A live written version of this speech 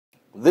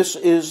This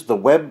is the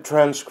web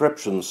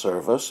transcription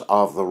service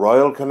of the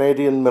Royal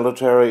Canadian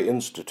Military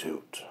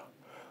Institute.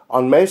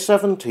 On May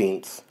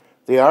 17th,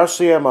 the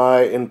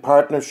RCMI, in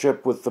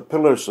partnership with the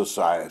Pillar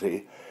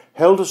Society,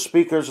 held a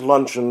speakers'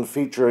 luncheon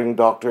featuring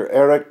Dr.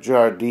 Eric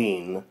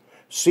Jardine,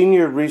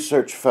 Senior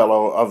Research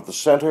Fellow of the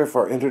Centre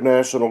for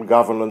International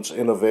Governance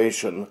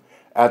Innovation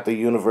at the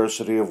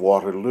University of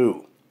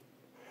Waterloo.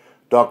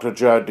 Dr.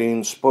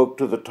 Jardine spoke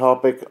to the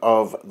topic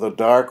of the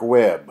dark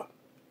web.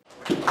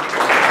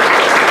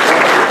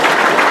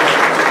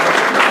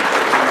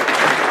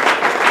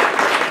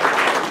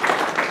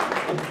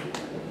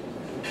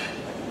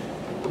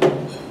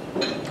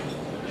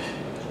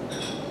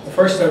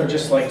 First, I would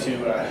just like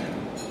to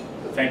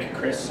thank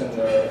Chris and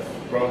the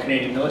Royal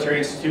Canadian Military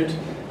Institute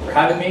for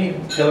having me,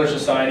 Pillar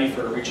Society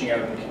for reaching out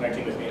and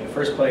connecting with me in the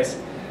first place.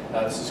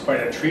 This is quite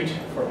a treat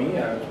for me.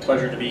 It's a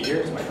pleasure to be here.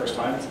 It's my first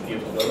time. It's a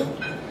beautiful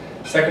building.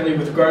 Secondly,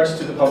 with regards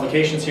to the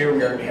publications here,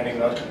 we are going to be handing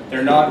them out.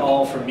 They're not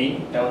all from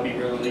me. That would be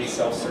really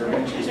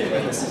self-serving.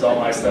 This is all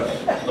my stuff.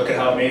 Look at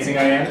how amazing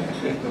I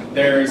am.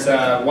 There's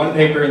one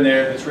paper in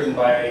there that's written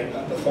by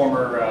the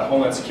former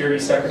Homeland Security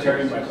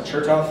Secretary, Michael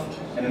Chertoff,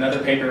 and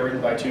another paper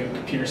written by two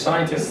computer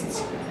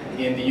scientists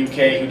in the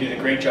UK who did a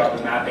great job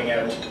of mapping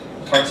out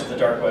parts of the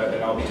dark web,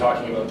 and I'll be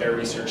talking about their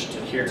research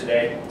here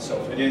today.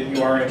 So if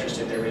you are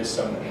interested, there is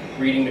some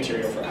reading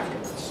material for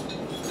afterwards.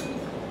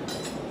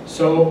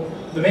 So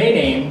the main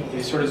aim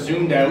is sort of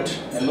zoomed out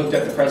and looked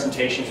at the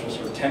presentation from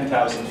sort of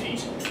 10,000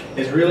 feet,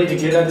 is really to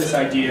get at this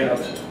idea of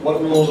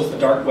what role does the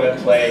dark web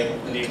play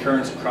in the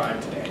occurrence of crime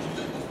today.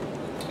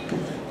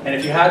 And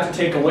if you had to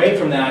take away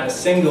from that a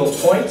single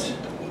point,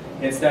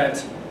 it's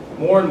that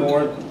more and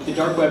more the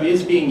dark web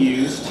is being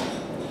used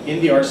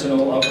in the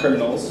arsenal of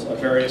criminals of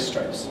various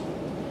stripes.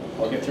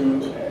 I'll get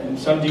through in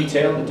some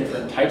detail the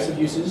different types of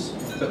uses,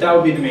 but that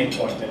would be the main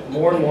point, that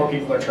more and more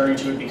people are turning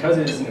to it because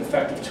it is an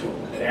effective tool.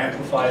 It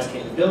amplifies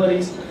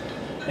capabilities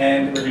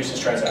and reduces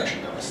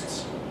transaction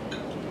costs.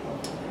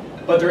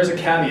 But there is a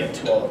caveat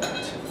to all of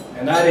that,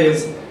 and that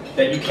is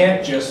that you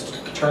can't just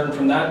turn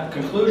from that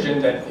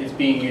conclusion that it's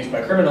being used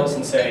by criminals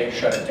and say,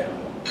 shut it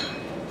down.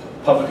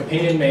 Public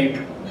opinion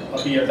may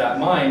be of that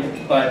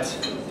mind, but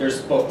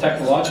there's both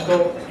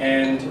technological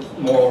and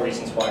moral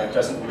reasons why it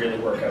doesn't really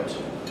work out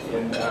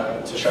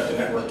to shut the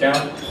network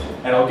down.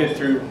 And I'll go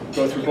through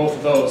both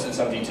of those in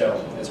some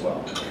detail as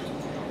well.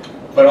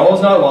 But all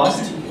is not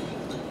lost.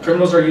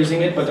 Criminals are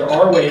using it, but there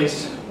are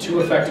ways to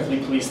effectively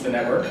police the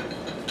network.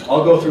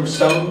 I'll go through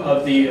some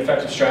of the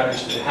effective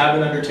strategies that have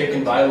been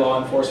undertaken by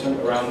law enforcement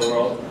around the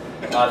world.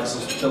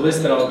 The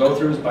list that I'll go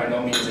through is by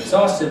no means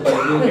exhaustive, but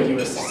it will give you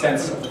a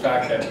sense of the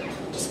fact that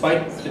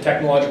despite the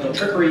technological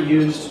trickery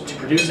used to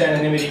produce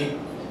anonymity,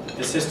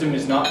 the system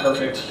is not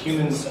perfect.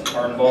 Humans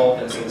are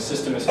involved, and so the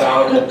system is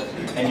fallible,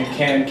 and you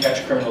can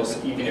catch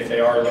criminals even if they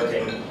are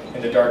lurking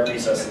in the dark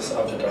recesses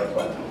of the dark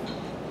web.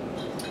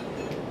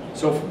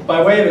 So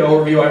by way of an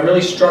overview, I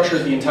really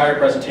structured the entire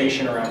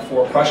presentation around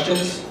 4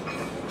 questions.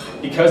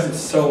 Because it's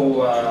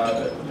so,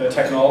 the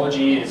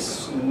technology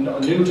is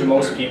new to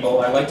most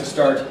people, I like to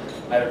start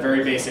at a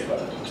very basic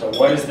level. So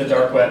what is the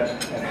dark web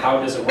and how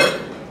does it work?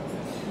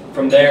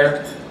 From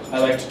there, I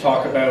like to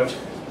talk about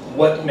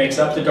what makes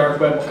up the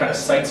dark web, what kind of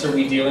sites are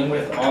we dealing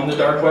with on the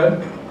dark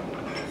web.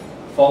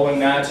 Following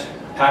that,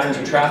 patterns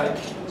of traffic.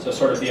 So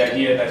sort of the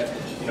idea that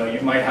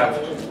you might have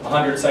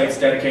 100 sites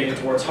dedicated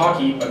towards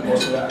hockey, but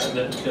most of that,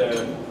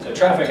 the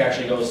traffic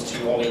actually goes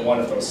to only one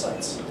of those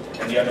sites.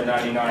 And the other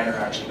 99 are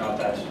actually not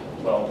that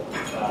well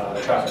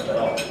trafficked at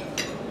all.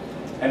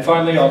 And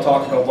finally, I'll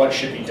talk about what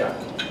should be done.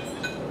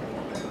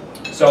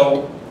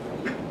 So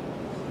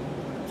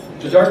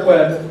the dark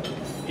web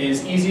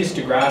is easiest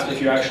to grasp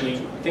if you actually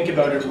think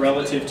about it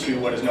relative to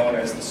what is known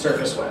as the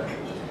surface web.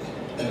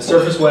 And the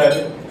surface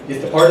web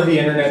is the part of the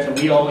internet that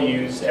we all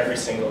use every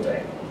single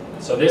day.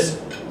 So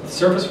this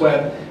surface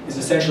web is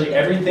essentially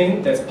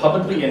everything that's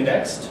publicly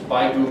indexed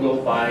by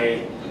Google,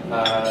 by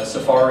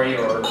Safari,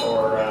 or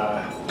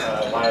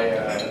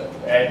by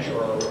Edge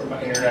or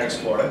Internet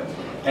Explorer.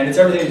 And it's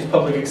everything that's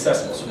publicly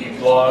accessible. So it'd be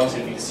blogs,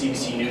 it'd be the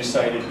CBC News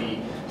site, it'd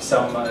be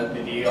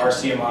the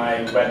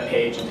RCMI web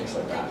page and things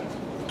like that.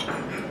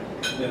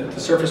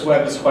 The surface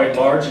web is quite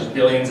large. There's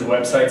billions of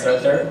websites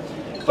out there,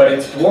 but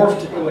it's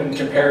dwarfed when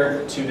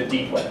compared to the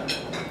deep web.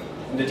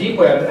 And the deep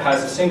web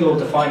has a single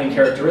defining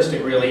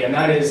characteristic, really, and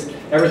that is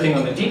everything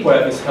on the deep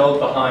web is held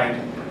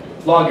behind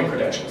login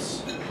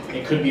credentials.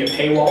 It could be a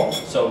paywall,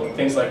 so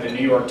things like the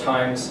New York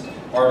Times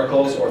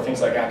articles or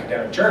things like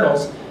academic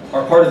journals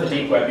are part of the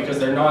deep web because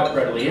they're not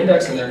readily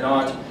indexed and they're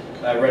not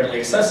readily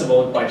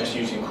accessible by just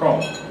using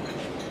Chrome.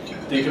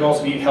 They can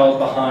also be held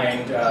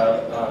behind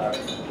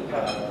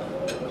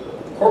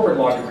corporate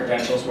login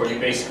credentials where you've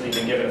basically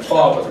been given a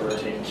fob with a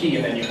rotating key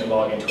and then you can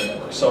log into a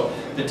network. So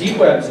the deep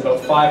web is about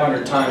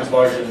 500 times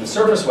larger than the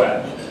surface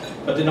web,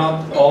 but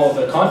not all of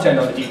the content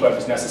on the deep web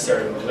is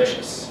necessarily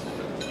malicious.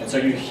 And so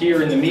you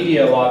hear in the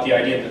media a lot the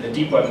idea that the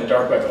deep web and the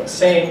dark web are the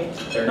same.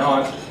 They're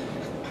not.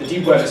 The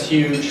deep web is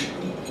huge,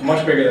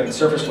 much bigger than the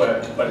surface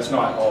web, but it's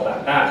not all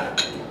that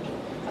bad.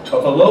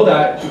 But below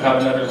that, you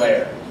have another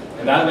layer.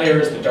 And that layer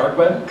is the dark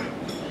web.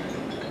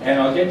 And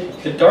I'll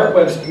get the dark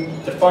web's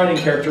defining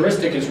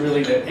characteristic is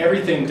really that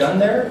everything done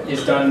there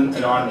is done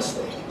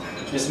anonymously.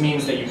 This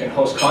means that you can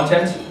host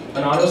content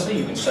anonymously,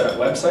 you can set up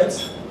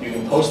websites, you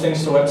can post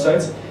things to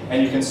websites,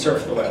 and you can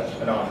surf the web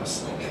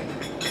anonymously.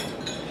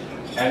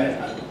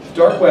 And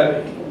dark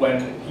web,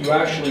 when you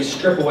actually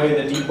strip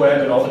away the deep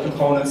web and all the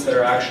components that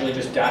are actually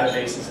just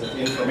databases of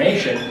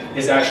information,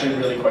 is actually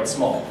really quite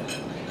small.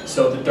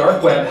 So the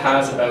dark web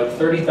has about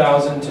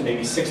 30,000 to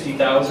maybe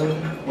 60,000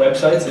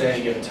 websites at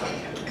any given time.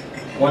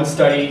 One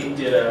study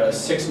did a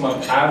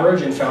 6-month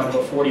average and found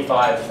about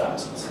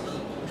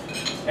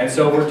 45,000. And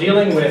so we're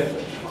dealing with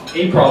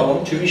a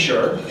problem, to be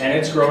sure, and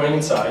it's growing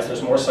in size.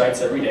 There's more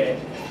sites every day.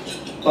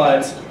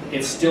 But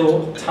it's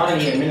still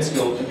tiny and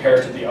minuscule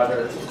compared to the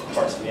other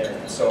parts of the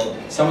internet. So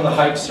some of the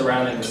hype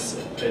surrounding this,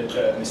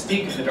 the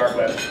mystique of the dark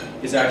web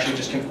is actually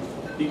just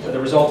the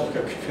result of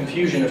a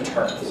confusion of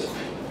terms.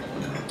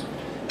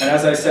 And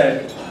as I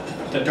said,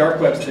 the dark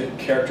web's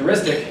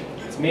characteristic,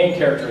 its main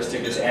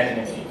characteristic is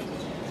anonymity.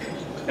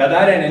 Now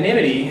that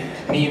anonymity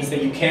means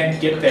that you can't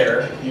get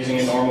there using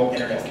a normal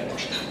internet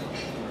connection.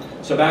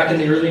 So back in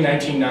the early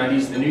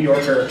 1990s, the New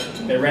Yorker,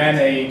 they ran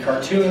a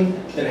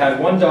cartoon that had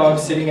one dog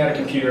sitting at a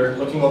computer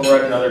looking over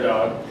at another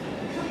dog,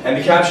 and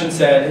the caption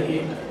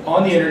said,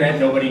 "On the internet,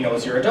 nobody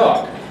knows you're a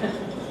dog."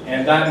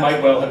 And that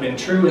might well have been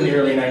true in the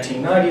early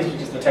 1990s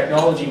because the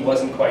technology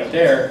wasn't quite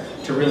there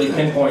to really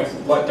pinpoint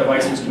what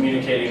device was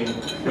communicating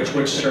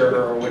which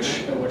server or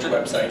which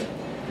website.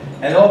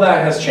 And all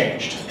that has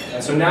changed.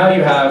 And so now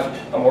you have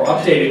a more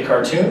updated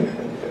cartoon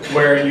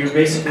where you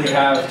basically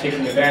have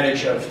taken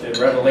advantage of the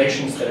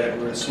revelations that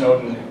Edward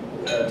Snowden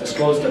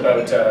disclosed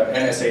about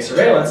NSA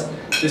surveillance.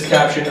 This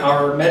caption,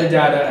 our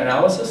metadata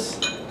analysis,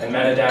 and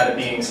metadata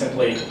being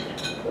simply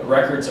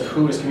records of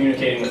who is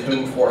communicating with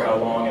whom for how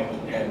long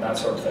and that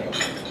sort of thing.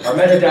 Our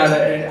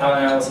metadata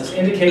analysis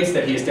indicates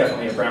that he is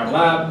definitely a brown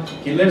lab.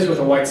 He lives with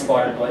a white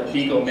spotted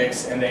beagle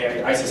mix, and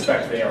I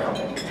suspect they are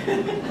humping.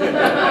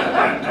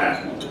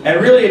 And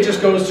really it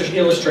just goes to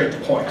illustrate the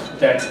point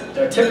that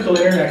a typical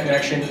internet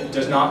connection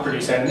does not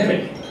produce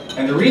anonymity.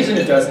 And the reason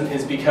it doesn't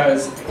is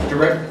because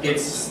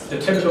the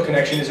typical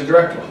connection is a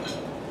direct one.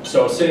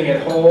 So sitting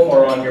at home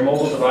or on your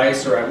mobile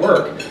device or at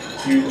work,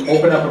 you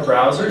open up a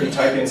browser, you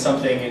type in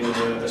something in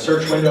the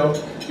search window,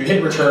 you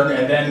hit return,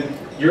 and then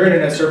your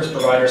internet service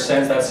provider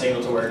sends that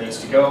signal to where it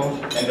needs to go,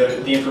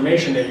 and the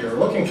information that you're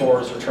looking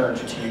for is returned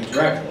to you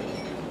directly.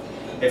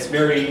 It's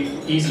very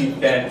easy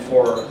then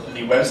for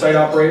the website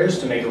operators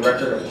to make a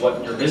record of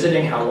what you're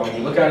visiting, how long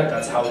you look at it.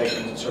 That's how they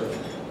can sort of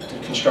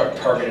construct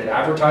targeted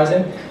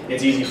advertising.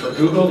 It's easy for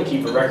Google to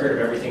keep a record of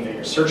everything that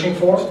you're searching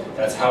for.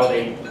 That's how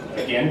they,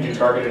 again, do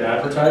targeted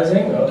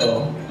advertising.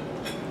 Uh-oh.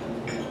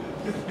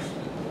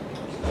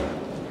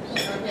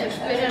 It's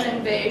been an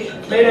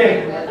invasion.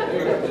 Mayday!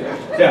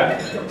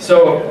 Yeah,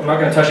 so I'm not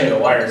going to touch any of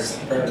the wires.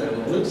 They're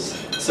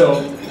loose.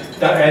 So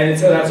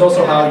that's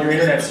also how your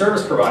internet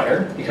service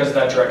provider, because of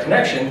that direct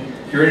connection,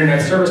 your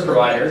internet service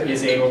provider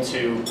is able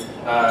to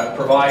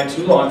provide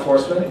to law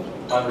enforcement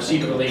on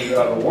receipt of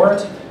a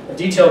warrant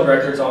detailed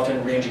records,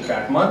 often ranging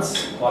back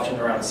months, often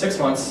around 6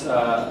 months,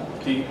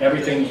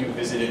 everything you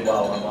visited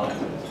while online.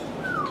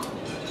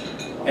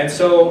 And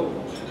so,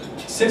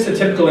 since the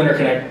typical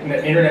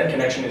internet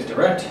connection is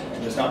direct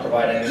and does not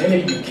provide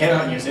anonymity, you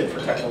cannot use it for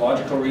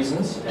technological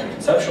reasons and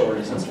conceptual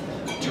reasons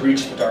to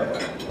reach the dark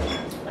web.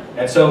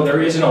 And so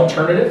there is an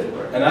alternative,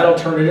 and that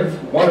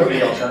alternative, one of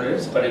the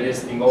alternatives, but it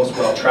is the most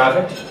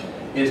well-trafficked,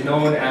 is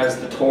known as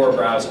the Tor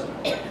browser.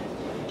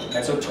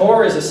 And so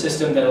Tor is a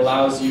system that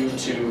allows you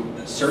to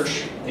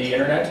search the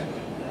internet,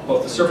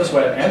 both the surface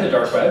web and the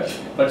dark web,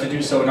 but to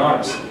do so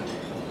anonymously.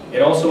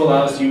 It also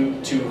allows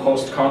you to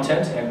host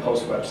content and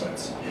post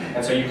websites.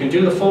 And so you can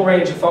do the full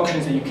range of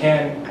functions that you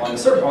can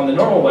on the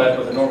normal web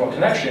with a normal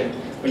connection,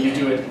 but you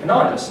do it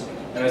anonymously.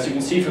 And as you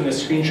can see from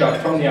this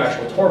screenshot from the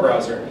actual Tor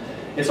browser,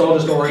 it's all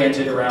just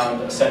oriented around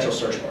a central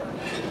search bar.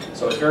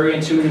 So it's very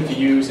intuitive to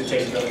use. It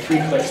takes about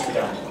 3 clicks to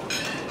download.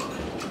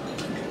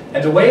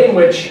 And the way in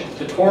which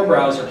the Tor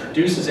browser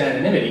produces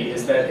anonymity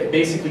is that it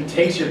basically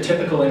takes your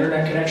typical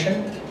internet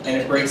connection and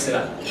it breaks it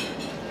up.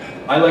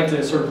 I like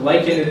to sort of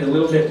liken it a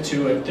little bit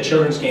to the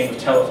children's game of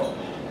telephone.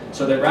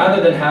 So that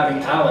rather than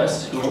having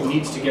Alice, who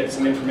needs to get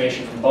some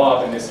information from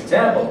Bob in this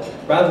example,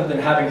 rather than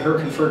having her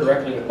confer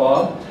directly with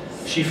Bob,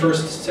 she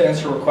first sends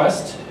her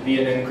request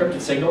via an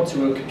encrypted signal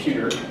to a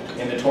computer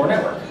in the Tor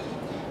network.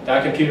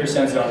 That computer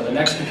sends it onto the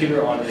next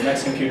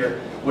computer,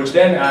 which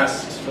then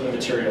asks for the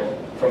material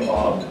from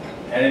Bob,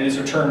 and it is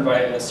returned by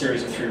a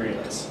series of 3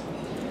 relays.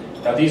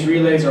 Now these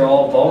relays are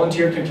all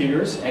volunteer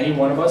computers. Any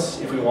one of us,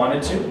 if we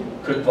wanted to,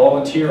 could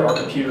volunteer our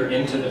computer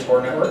into the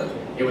Tor network.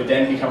 It would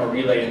then become a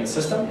relay in the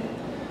system.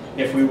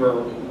 If we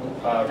were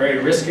very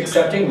risk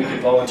accepting, we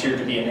could volunteer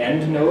to be an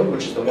end node,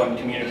 which is the one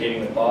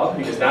communicating with Bob,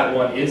 because that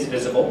one is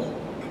visible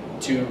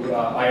to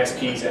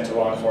ISPs and to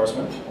law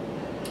enforcement.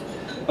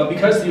 But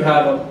because you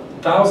have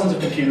thousands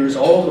of computers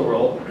all over the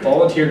world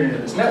volunteered into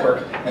this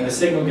network, and the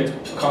signal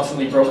gets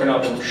constantly broken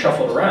up and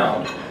shuffled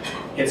around,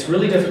 it's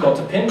really difficult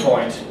to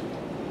pinpoint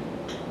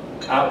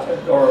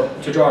or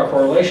to draw a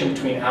correlation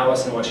between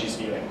Alice and what she's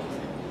viewing.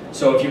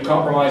 So if you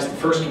compromise the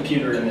first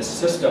computer in this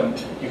system,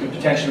 you could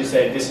potentially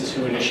say this is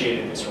who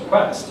initiated this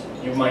request.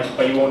 You might,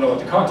 but you won't know what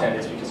the content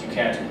is because you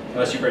can't,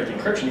 unless you break the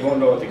encryption, you won't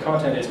know what the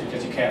content is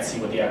because you can't see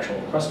what the actual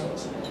request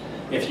was.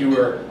 If you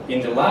were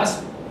in the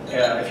last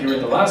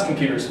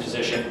computer's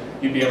position,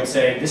 you'd be able to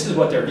say this is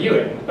what they're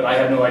viewing, but I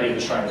have no idea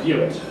who's trying to view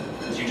it.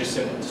 Because you just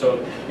simply,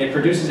 so it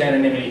produces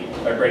anonymity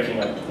by breaking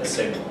up the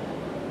signal.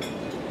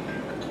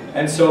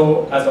 And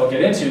so, as I'll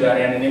get into, that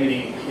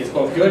anonymity is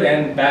both good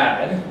and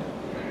bad,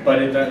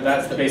 but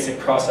that's the basic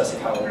process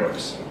of how it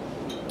works.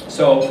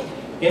 So,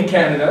 in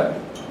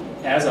Canada,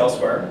 as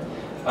elsewhere,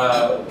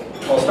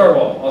 I'll start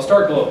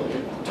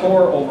globally.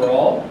 Tor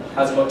overall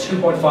has about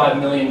 2.5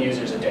 million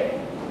users a day.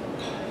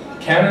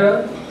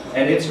 Canada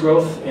and its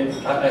growth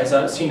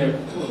has seen a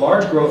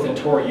large growth in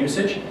Tor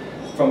usage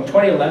from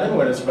 2011,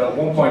 when it's about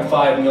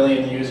 1.5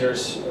 million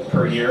users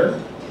per year,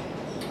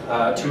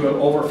 to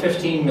over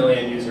 15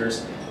 million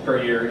users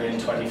per year in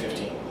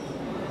 2015.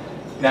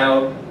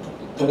 Now,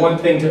 the one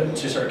thing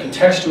to sort of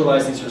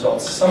contextualize these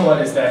results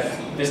somewhat is that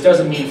this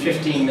doesn't mean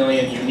 15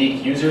 million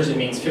unique users, it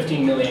means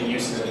 15 million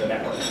uses of the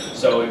network.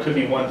 So it could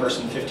be one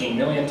person 15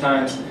 million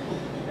times,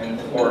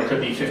 or it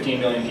could be 15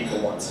 million people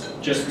once.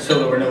 Just so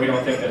that we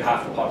don't think that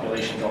half the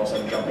population is all of a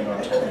sudden jumping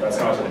on Tor. That's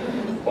not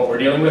what we're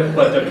dealing with.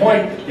 But the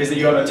point is that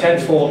you have a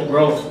tenfold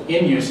growth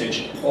in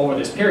usage over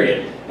this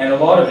period, and a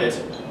lot of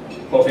it,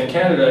 both in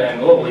Canada and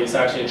globally, is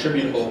actually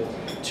attributable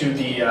to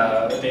the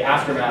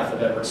aftermath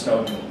of Edward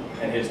Snowden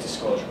and his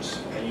disclosures.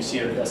 And you see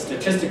a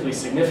statistically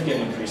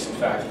significant increase, in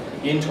fact,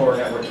 in Tor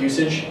network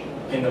usage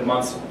in the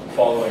months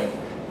following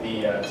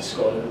the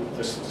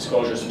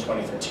disclosures in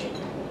 2013.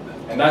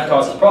 And that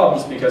causes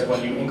problems because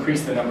when you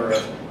increase the number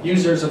of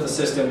users of the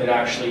system, it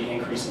actually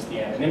increases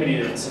the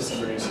anonymity that the system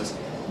produces,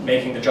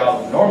 making the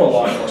job of normal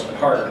law enforcement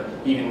harder,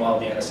 even while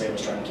the NSA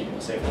was trying to keep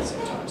it safe at the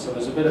same time. So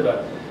there's a bit of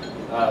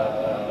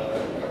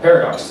a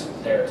paradox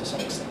there to some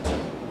extent.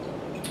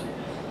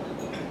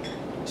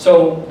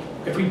 So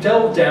if we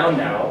delve down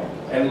now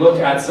and look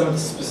at some of the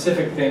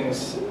specific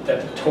things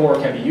that the Tor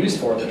can be used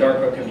for, the dark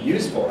web can be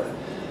used for,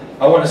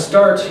 I want to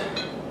start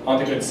on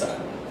the good side.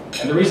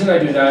 And the reason I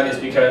do that is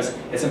because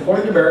it's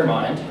important to bear in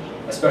mind,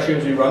 especially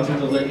as we run through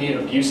the litany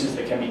of abuses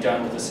that can be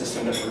done with a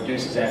system that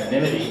produces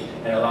anonymity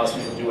and allows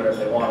people to do whatever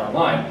they want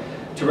online,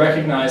 to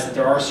recognize that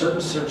there are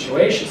certain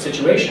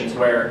situations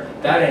where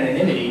that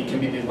anonymity can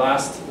be the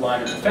last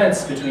line of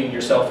defense between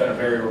yourself and a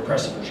very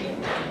repressive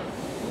regime.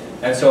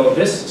 And so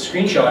this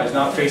screenshot is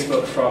not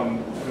Facebook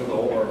from Google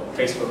or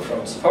Facebook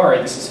from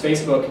Safari. This is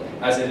Facebook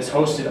as it is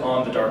hosted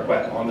on the dark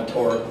web, on the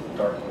Tor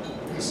dark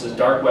web. This is a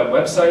dark web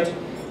website.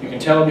 You can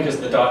tell because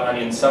of the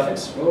 .onion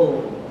suffix.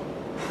 Whoa.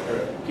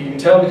 You can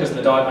tell because of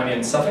the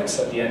 .onion suffix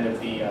at the end of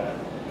the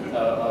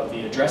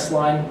address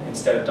line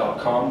instead of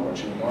 .com,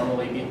 which would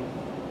normally be.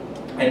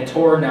 And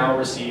Tor now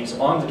receives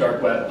on the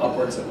dark web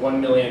upwards of 1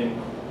 million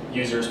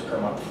users per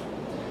month.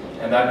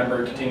 And that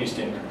number continues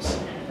to increase.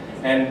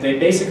 And they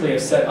basically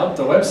have set up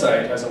the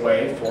website as a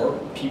way for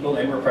people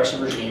in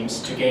repressive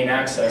regimes to gain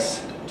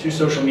access to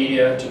social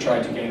media, to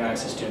try to gain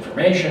access to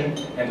information,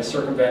 and to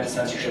circumvent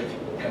censorship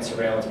and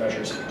surveillance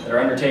measures that are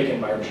undertaken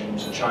by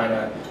regimes in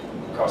China,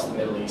 across the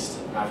Middle East,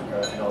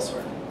 Africa, and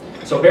elsewhere.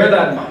 So bear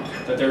that in mind,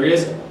 that there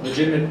is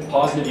legitimate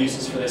positive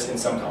uses for this in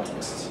some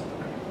contexts.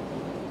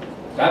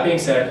 That being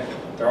said,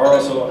 there are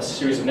also a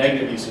series of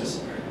negative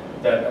uses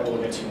that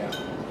we'll get to now.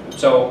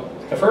 So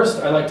the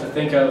first I like to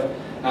think of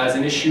as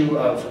an issue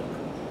of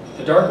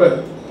the dark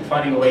web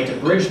finding a way to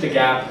bridge the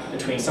gap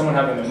between someone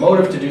having the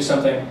motive to do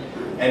something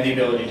and the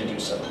ability to do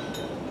so.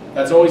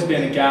 That's always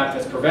been a gap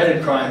that's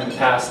prevented crime in the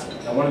past,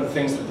 and one of the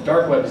things that the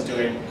dark web is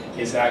doing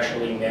is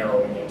actually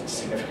narrowing it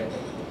significantly.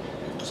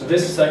 So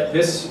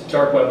this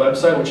dark web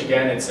website, which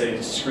again, it's a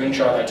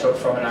screenshot I took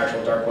from an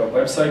actual dark web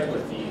website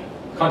with the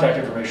contact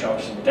information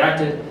obviously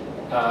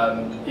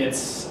redacted.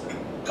 It's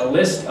a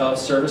list of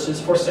services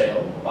for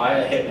sale by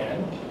a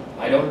hitman.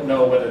 I don't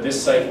know whether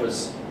this site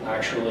was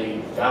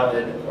actually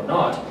valid or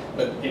not,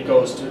 but it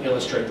goes to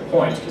illustrate the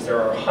point, because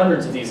there are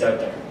hundreds of these out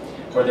there,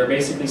 where they're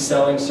basically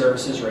selling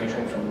services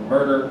ranging from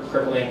murder,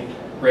 crippling,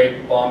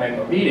 rape, bombing,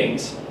 or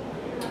beatings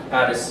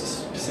at a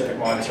specific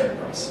monetary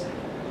price.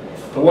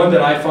 The one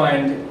that I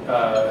find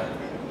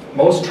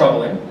most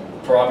troubling,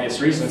 for obvious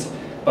reasons,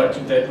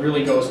 but that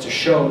really goes to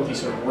show the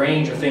sort of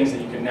range of things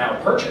that you can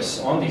now purchase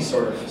on these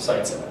sort of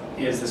sites,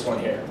 is this one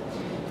here.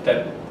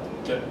 That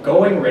the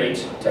going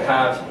rate to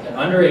have an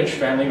underage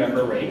family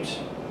member raped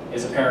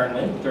is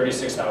apparently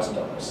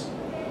 $36,000.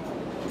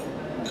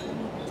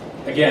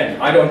 Again,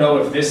 I don't know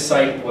if this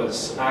site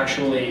was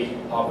actually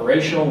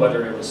operational,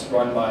 whether it was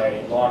run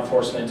by law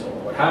enforcement or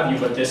what have you,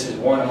 but this is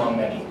one among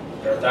many.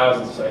 There are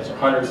thousands of sites or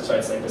hundreds of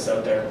sites like this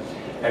out there.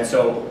 And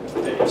so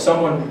if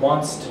someone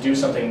wants to do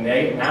something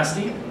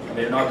nasty, and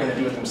they're not going to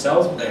do it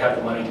themselves, but they have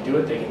the money to do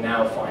it, they can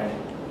now find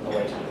a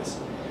way to do this.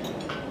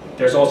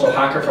 There's also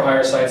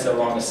hacker-for-hire sites that are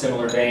along a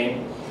similar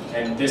vein,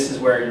 and this is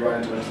where you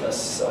run into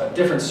a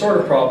different sort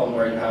of problem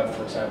where you have,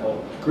 for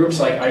example, groups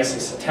like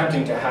ISIS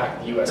attempting to hack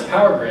the US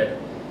power grid,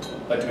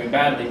 but doing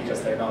badly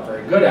because they're not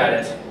very good at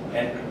it.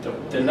 And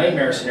the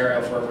nightmare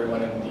scenario for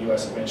everyone in the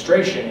US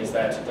administration is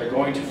that they're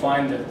going to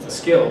find the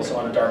skills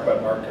on a dark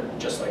web market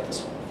just like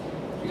this one,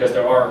 because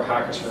there are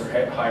hackers for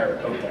hire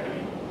out there.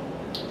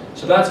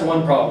 So that's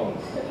one problem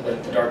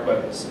that the dark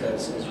web is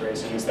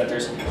raising, is that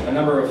there's a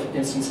number of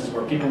instances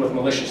where people with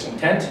malicious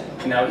intent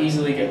can now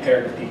easily get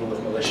paired with people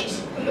with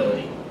malicious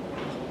ability.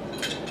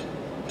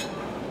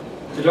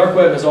 The dark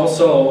web has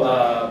also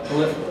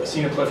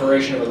seen a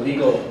proliferation of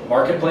illegal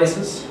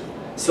marketplaces.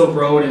 Silk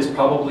Road is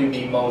probably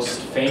the most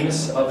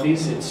famous of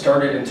these. It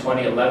started in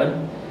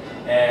 2011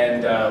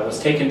 and was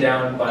taken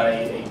down by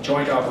a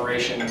joint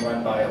operation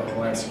run by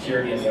Homeland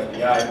Security and the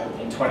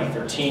FBI in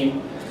 2013.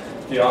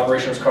 The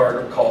operation was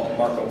called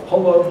Marco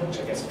Polo, which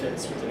I guess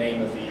fits with the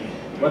name of the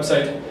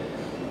website.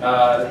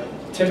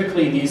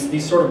 Typically,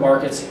 these sort of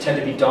markets tend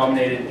to be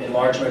dominated in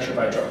large measure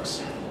by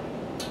drugs.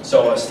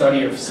 So a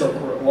study of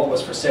what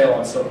was for sale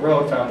on Silk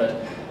Road found that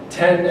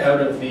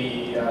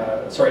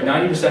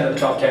 90% of the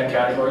top 10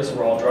 categories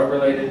were all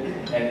drug-related,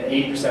 and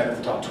 80% of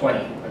the top 20,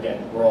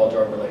 again, were all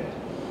drug-related.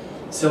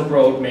 Silk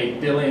Road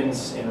made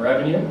billions in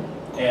revenue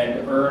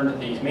and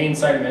earned the main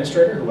site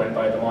administrator, who went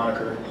by the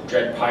moniker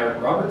Dread Pirate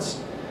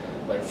Roberts,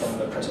 like from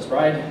The Princess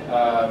Bride,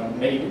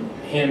 made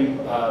him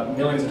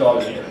millions of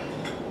dollars a year.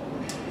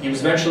 He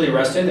was eventually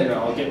arrested, and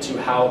I'll get to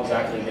how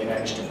exactly they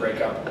managed to break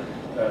up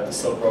the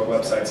Silk Road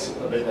websites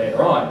a bit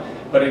later on.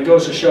 But it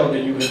goes to show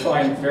that you can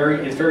find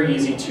it's very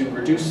easy to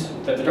reduce,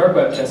 that the dark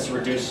web tends to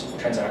reduce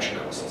transaction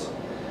costs.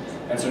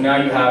 And so now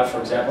you have, for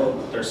example,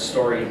 there's a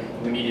story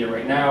in the media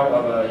right now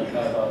of I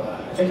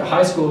think a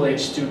high school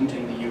age student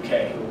in the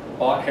UK who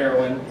bought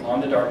heroin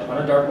on a dark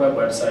web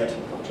website,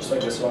 just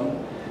like this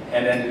one,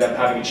 and ended up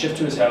having it shipped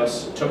to his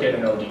house, took it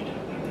and OD'd.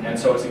 And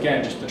so it's,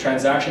 again, just the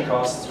transaction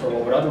costs for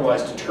what would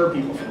otherwise deter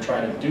people from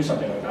trying to do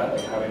something like that,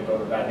 like having to go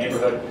to a bad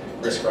neighborhood,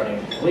 risk running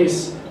into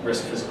police,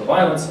 risk physical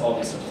violence, all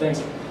these sorts of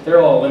things. They're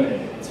all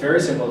eliminated. It's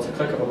very simple. It's a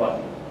click of a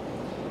button.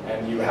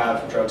 And you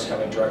have drugs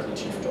coming directly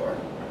to your door.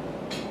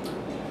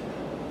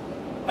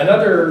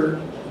 Another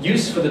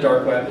use for the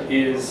dark web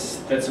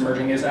that's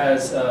emerging is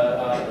as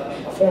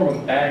a form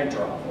of bag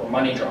drop or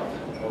money drop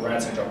or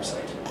ransom drop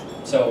site.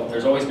 So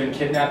there's always been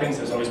kidnappings,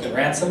 there's always been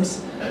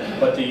ransoms,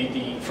 but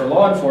for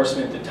law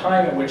enforcement, the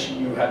time at which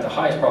you had the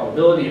highest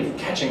probability of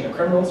catching the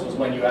criminals was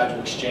when you had to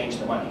exchange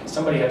the money, because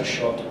somebody had to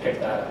show up to pick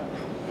that up.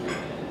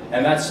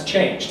 And that's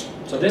changed.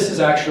 So this is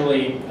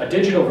actually a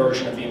digital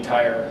version of the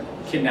entire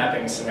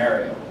kidnapping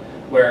scenario,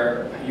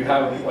 where you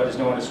have what is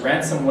known as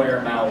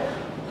ransomware malware.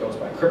 It goes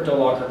by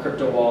CryptoLocker,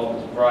 CryptoWall,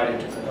 there's a variety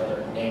of different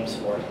other names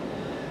for it.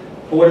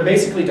 But what it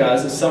basically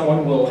does is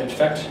someone will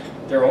infect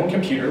their own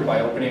computer by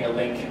opening a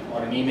link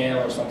on an email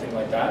or something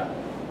like that,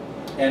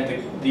 and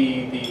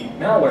the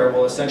malware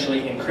will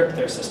essentially encrypt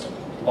their system,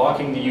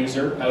 locking the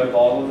user out of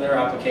all of their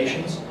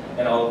applications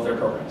and all of their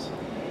programs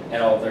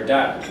and all of their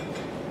data.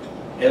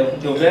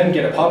 You'll then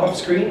get a pop-up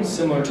screen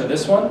similar to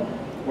this one,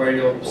 where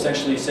you'll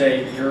essentially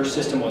say your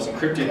system was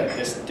encrypted at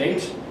this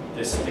date,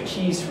 the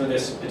keys for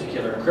this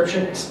particular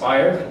encryption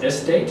expire at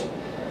this date,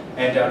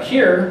 and down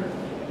here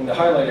in the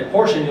highlighted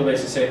portion, you'll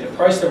basically say the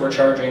price that we're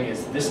charging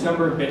is this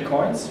number of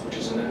bitcoins, which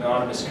is an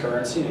anonymous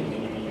currency that you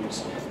can even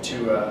use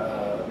to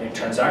make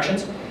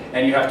transactions,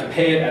 and you have to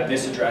pay it at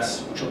this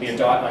address, which will be a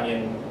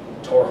 .onion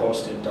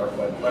Tor-hosted dark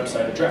web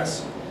website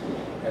address.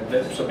 And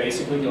so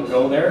basically, you'll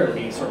go there. It'll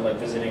be sort of like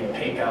visiting a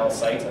PayPal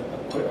site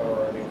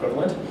or the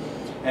equivalent,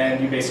 and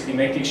you basically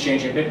make the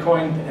exchange in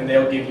Bitcoin, and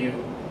they'll give you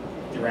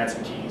the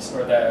ransom keys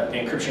or the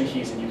encryption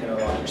keys, and you can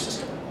unlock your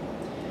system.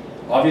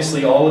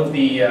 Obviously, all of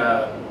the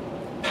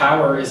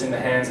power is in the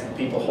hands of the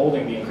people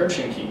holding the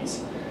encryption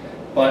keys,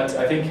 but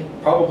I think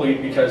probably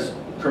because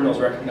criminals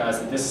recognize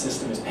that this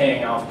system is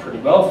paying off pretty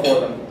well for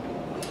them,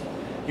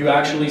 you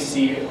actually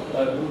see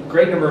a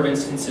great number of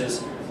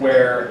instances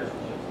where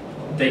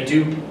they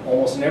do,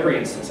 almost in every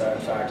instance in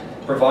fact,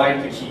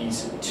 provide the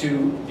keys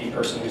to the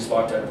person who's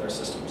locked out of their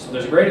system. So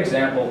there's a great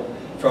example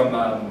from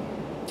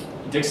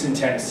Dixon,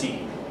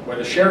 Tennessee, where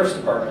the sheriff's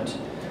department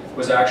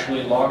was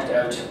actually locked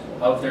out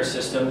of their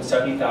system,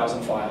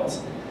 70,000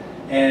 files,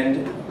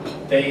 and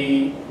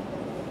they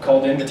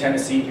called in the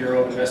Tennessee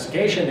Bureau of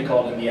Investigation, they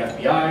called in the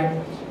FBI.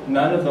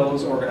 None of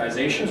those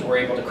organizations were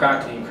able to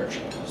crack the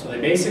encryption. So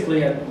they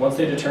basically, once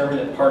they determined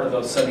that part of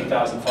those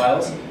 70,000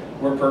 files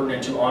were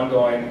pertinent to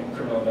ongoing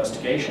criminal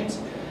investigations,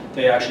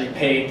 they actually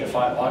paid the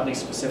oddly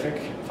specific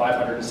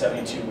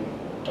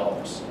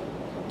 $572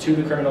 to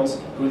the criminals,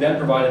 who then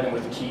provided them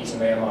with the keys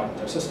and they unlocked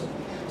their system.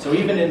 So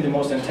even in the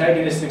most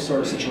antagonistic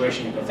sort of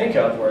situation you can think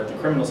of, where the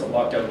criminals have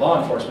locked out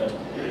law enforcement,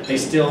 they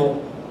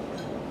still,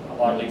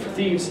 oddly for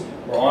thieves,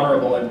 were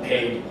honorable and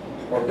paid,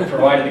 or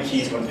provided the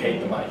keys when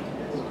paid the money.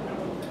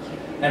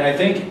 And I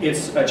think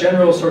it's a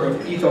general sort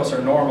of ethos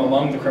or norm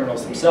among the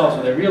criminals themselves,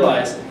 where they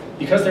realize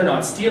because they're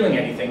not stealing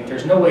anything,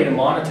 there's no way to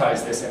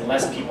monetize this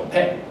unless people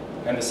pay.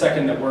 And the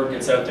second that word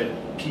gets out that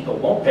people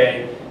won't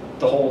pay,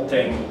 the whole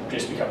thing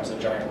just becomes a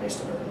giant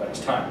waste of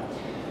everybody's time.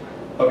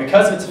 But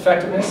because of its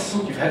effectiveness,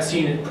 you've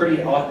seen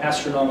pretty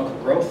astronomical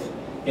growth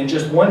In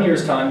just 1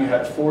 year's time, you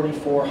had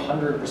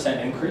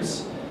 4,400%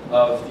 increase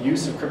of the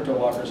use of crypto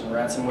lockers and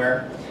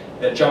ransomware.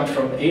 That jumped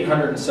from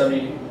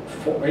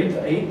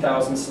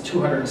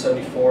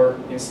 8,274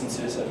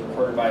 instances as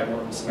recorded by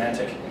Norton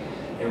Symantec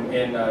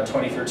in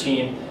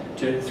 2013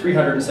 to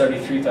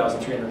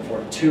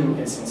 373,342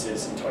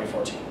 instances in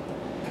 2014.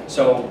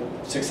 So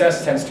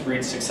success tends to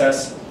breed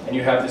success, and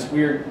you have this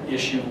weird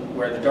issue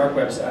where the dark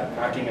web's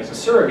acting as a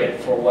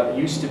surrogate for what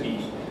used to be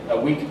a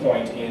weak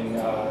point in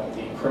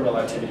the criminal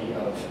activity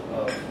of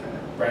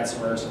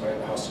ransomers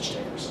and hostage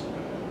takers.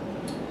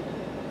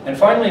 And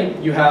finally,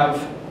 you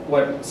have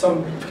what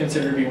some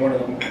consider to be one of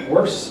the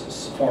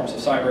worst forms of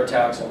cyber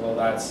attacks, although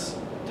that's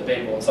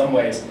debatable in some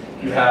ways.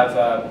 You have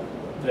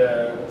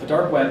the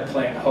dark web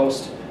playing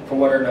host for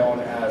what are known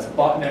as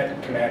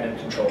botnet command and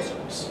control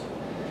servers.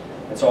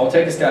 And so I'll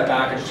take a step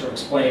back and just sort of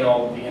explain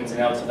all the ins and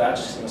outs of that,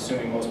 just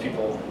assuming most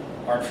people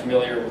aren't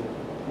familiar with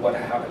what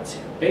happens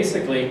here.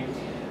 Basically,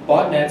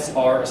 botnets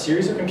are a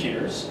series of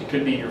computers. It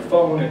could be your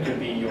phone, it could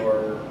be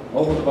your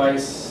mobile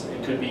device,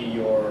 it could be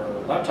your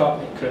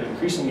laptop, it could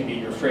increasingly be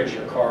your fridge,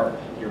 your car,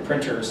 your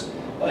printers.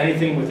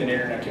 Anything with an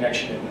internet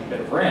connection and a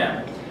bit of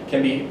RAM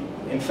can be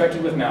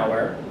infected with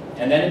malware,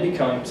 and then it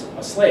becomes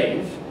a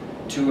slave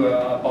to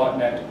a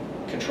botnet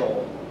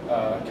control,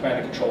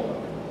 command and control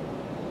node.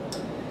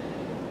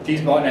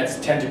 These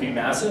botnets tend to be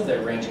massive.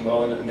 They're ranging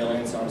well into the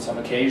millions on some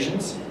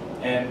occasions.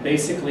 And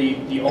basically,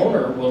 the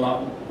owner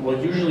will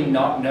usually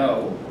not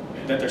know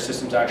that their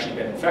system's actually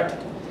been infected.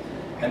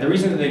 And the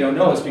reason that they don't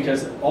know is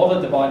because all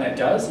that the botnet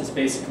does is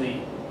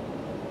basically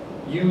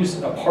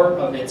use a part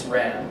of its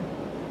RAM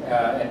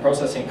and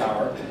processing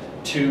power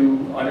to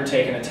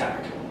undertake an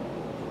attack.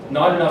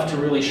 Not enough to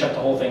really shut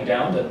the whole thing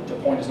down. The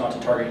point is not to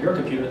target your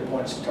computer, the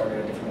point is to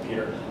target a different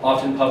computer.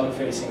 Often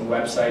public-facing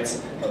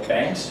websites of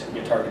banks who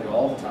get targeted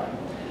all the time.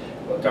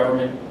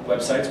 Government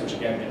websites, which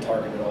again get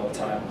targeted all the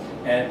time.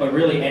 But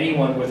really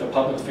anyone with a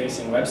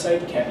public-facing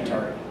website can be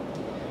targeted.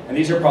 And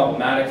these are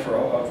problematic for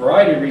a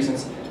variety of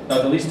reasons,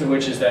 not the least of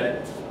which is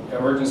that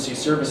emergency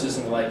services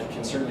and the like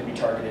can certainly be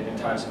targeted in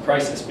times of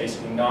crisis,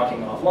 basically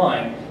knocking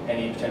offline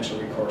any potential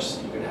recourse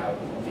you could have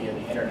via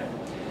the internet.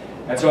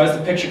 And so as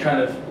the picture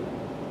kind of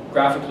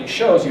graphically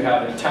shows, you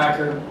have an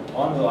attacker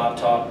on the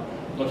laptop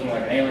looking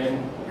like an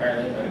alien,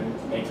 apparently. I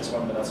didn't make this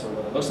one, but that's sort of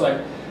what it looks like.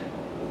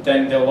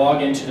 Then they'll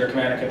log into their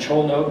command and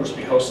control node, which will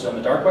be hosted on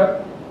the dark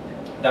web.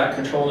 That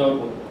control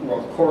node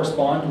will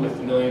correspond with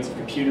the millions of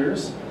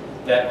computers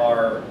that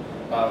are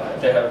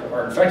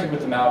infected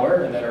with the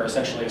malware and that are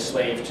essentially a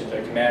slave to the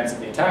commands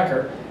of the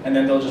attacker, and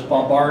then they'll just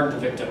bombard the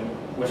victim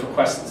with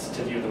requests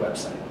to view the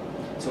website.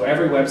 So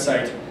every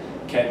website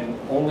can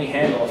only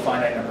handle a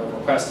finite number of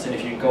requests, and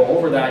if you go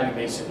over that, you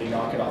basically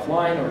knock it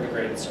offline or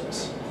degrade the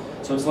service.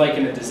 So it's like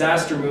in a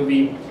disaster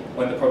movie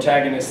when the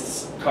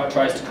protagonist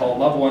tries to call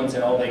loved ones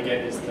and all they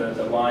get is the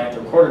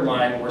recorded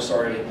line, "We're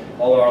sorry,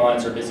 all of our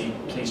lines are busy,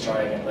 please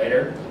try again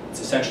later." It's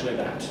essentially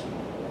that,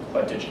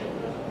 but digital.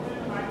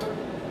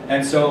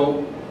 And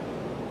so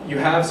you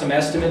have some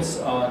estimates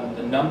on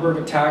the number of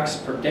attacks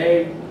per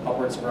day,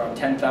 upwards of around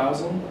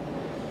 10,000.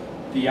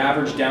 The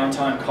average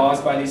downtime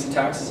caused by these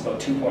attacks is about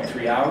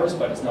 2.3 hours,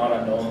 but it's not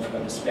unknown for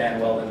them to span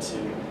well into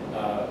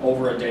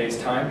over a day's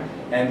time.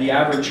 And the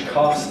average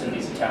cost of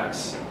these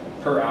attacks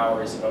per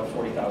hour is about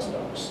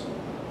 $40,000.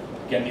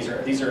 Again,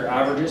 these are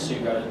averages, so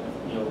you've got to,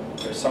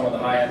 there's some on the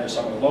high end, there's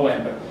some on the low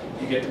end, but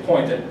you get the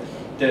point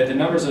that the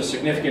numbers are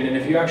significant, and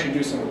if you actually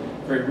do some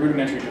very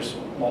rudimentary just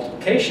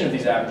multiplication of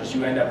these averages,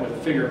 you end up with a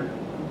figure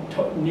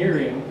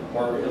nearing,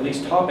 or at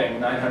least topping,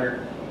 $900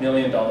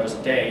 million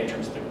a day in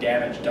terms of the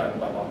damage done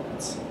by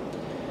botnets.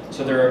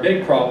 So they're a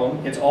big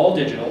problem. It's all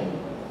digital,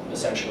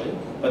 essentially,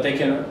 but they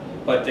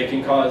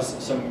can cause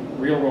some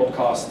real-world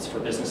costs for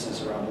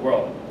businesses around the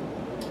world.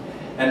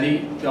 And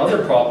the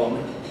other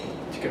problem,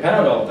 to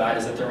compound all of that,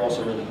 is that they're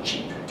also really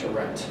cheap to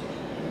rent.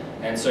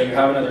 And so you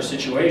have another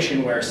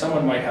situation where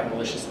someone might have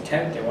malicious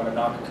intent. They want to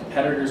knock a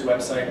competitor's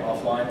website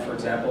offline, for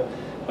example,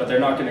 but they're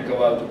not going to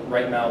go out,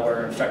 write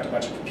malware, infect a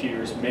bunch of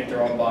computers, make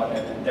their own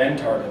botnet, and then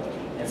target them.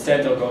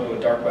 Instead, they'll go to a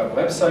dark web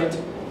website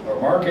or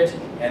market,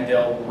 and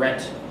they'll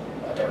rent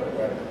a dark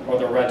web, or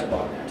they'll rent a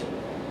botnet.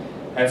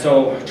 And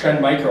so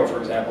Trend Micro, for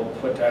example,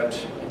 put out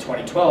in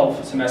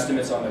 2012 some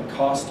estimates on the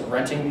cost of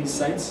renting these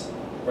sites,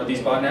 or these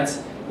botnets.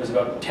 It was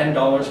about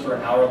 $10 for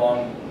an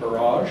hour-long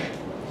barrage.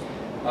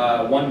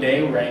 1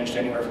 day ranged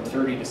anywhere from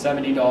 $30 to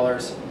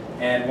 $70,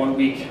 and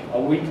a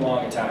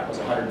week-long attack was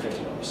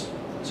 $150.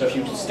 So if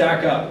you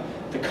stack up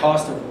the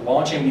cost of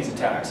launching these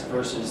attacks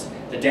versus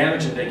the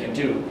damage that they can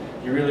do,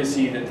 you really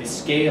see that the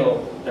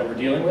scale that we're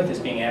dealing with is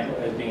being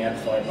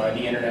amplified by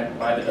the internet,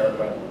 by the dark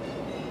web.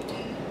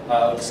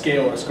 The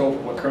scale or scope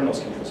of what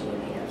criminals can do is really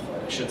being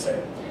amplified, I should say.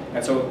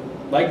 And so,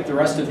 like the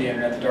rest of the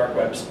internet, the dark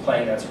web is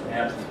playing that sort of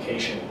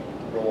amplification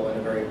role in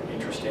a very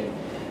interesting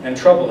and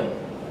troubling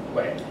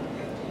way.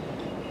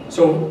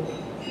 So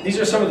these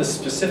are some of the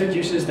specific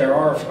uses. There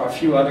are a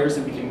few others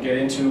that we can get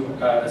into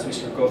as we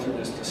sort of go through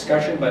this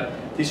discussion, but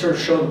these sort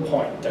of show the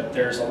point that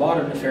there's a lot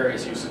of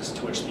nefarious uses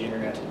to which the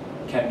internet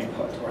can be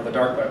put, or the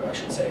dark web, I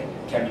should say,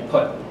 can be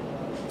put.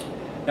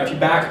 Now, if you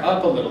back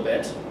up a little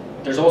bit,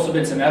 there's also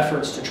been some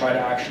efforts to try to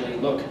actually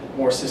look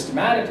more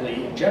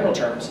systematically, in general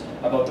terms,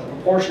 about the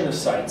proportion of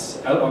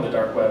sites out on the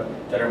dark web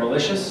that are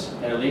malicious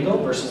and illegal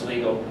versus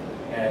legal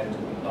and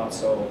not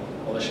so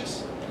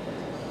malicious.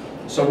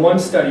 So one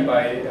study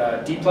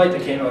by Deep Light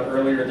that came out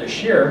earlier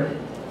this year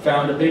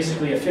found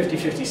basically a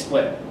 50-50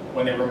 split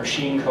when they were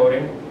machine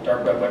coding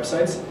dark web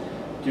websites,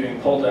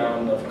 doing pull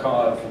down of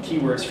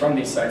keywords from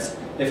these sites.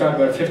 They found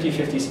about a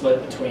 50-50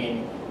 split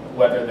between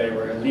whether they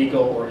were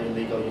illegal or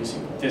illegal,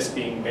 using this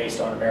being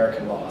based on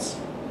American laws.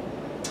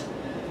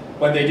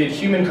 When they did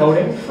human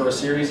coding for a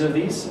series of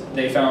these,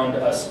 they found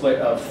a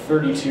split of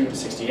 32 to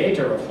 68,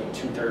 or roughly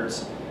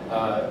two-thirds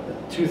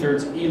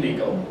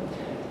illegal.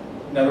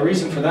 Now the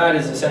reason for that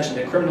is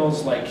essentially that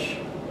criminals, like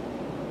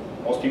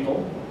most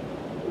people,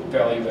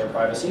 value their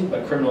privacy,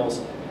 but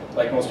criminals,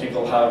 like most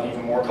people, have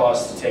even more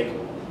costs to take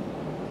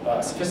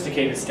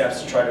sophisticated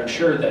steps to try to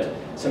ensure that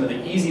some of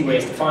the easy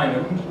ways to find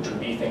them, which would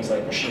be things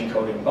like machine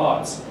coding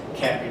bots,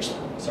 can't reach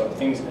them. So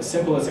things as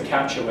simple as a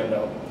CAPTCHA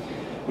window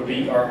would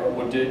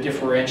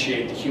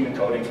differentiate the human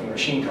coding from the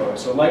machine coding.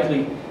 So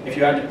likely, if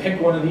you had to pick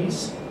one of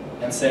these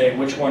and say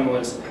which one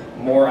was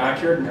more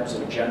accurate in terms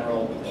of a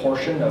general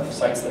proportion of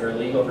sites that are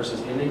legal versus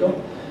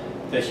illegal,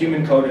 the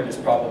human coded is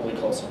probably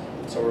closer.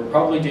 So we're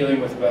probably dealing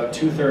with about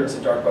two-thirds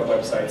of dark web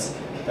websites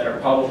that are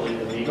probably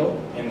illegal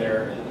in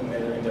their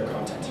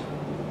content.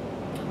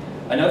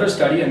 Another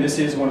study, and this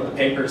is one of the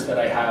papers that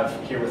I have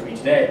here with me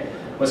today,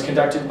 was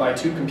conducted by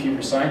two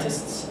computer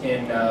scientists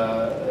in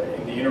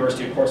the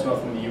University of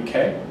Portsmouth in the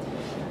UK.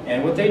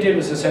 And what they did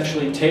was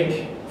essentially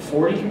take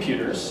 40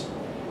 computers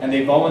and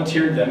they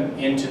volunteered them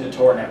into the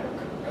Tor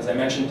network. As I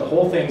mentioned, the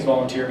whole thing's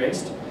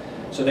volunteer-based.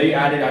 So they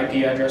added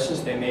IP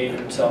addresses, they made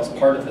themselves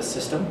part of the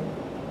system,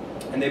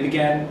 and they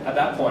began at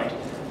that point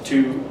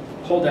to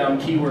pull down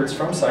keywords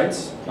from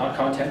sites, not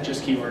content,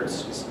 just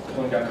keywords, just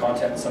pulling down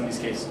content in some of these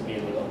cases would be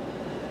illegal.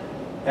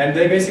 And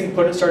they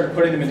basically started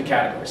putting them into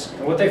categories.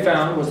 And what they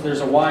found was there's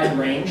a wide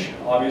range,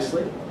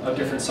 obviously, of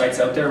different sites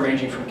out there,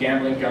 ranging from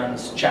gambling,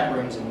 guns, chat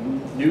rooms,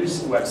 and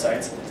news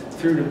websites,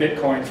 through to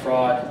Bitcoin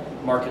fraud,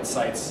 market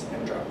sites,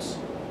 and drugs.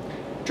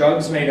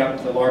 Drugs made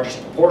up the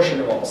largest proportion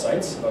of all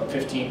sites, about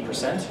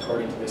 15%,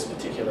 according to this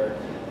particular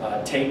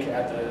take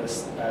at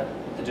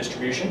the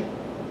distribution.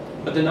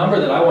 But the number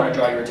that I want to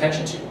draw your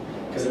attention to,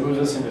 because it moves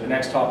us into the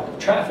next topic of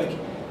traffic,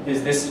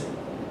 is this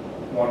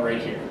one right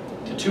here.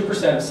 To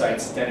 2% of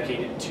sites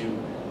dedicated to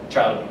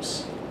child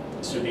abuse.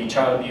 This would be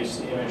child abuse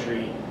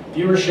imagery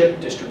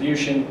viewership,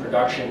 distribution,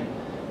 production,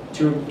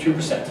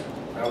 2%.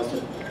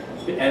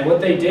 And what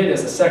they did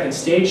as a second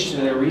stage to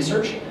their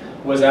research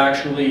was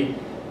actually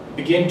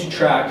begin to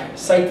track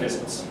site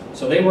visits.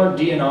 So they weren't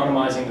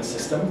de-anonymizing the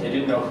system. They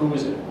didn't know who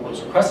was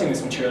requesting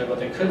this material, but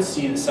they could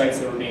see the sites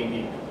that were being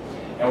viewed.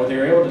 And what they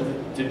were able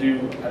to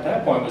do at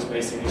that point was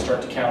basically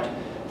start to count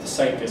the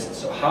site visits.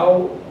 So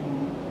how,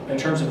 in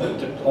terms of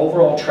the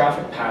overall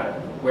traffic pattern,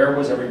 where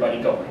was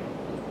everybody going?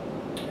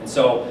 And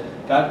so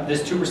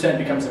this 2%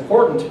 becomes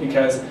important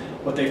because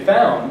what they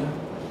found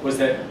was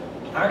that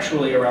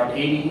actually around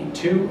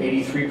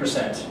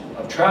 82–83%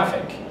 of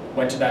traffic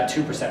went to that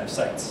 2% of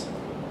sites.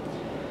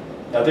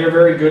 Now they're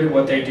very good at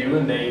what they do,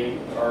 and they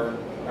are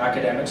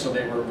academics, so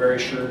they were very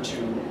sure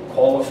to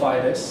qualify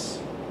this.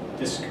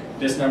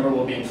 This number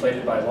will be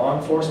inflated by law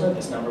enforcement.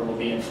 This number will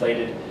be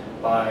inflated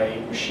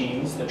by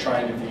machines that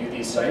try to view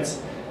these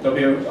sites. There'll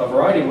be a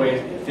variety of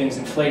ways, things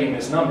inflating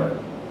this number,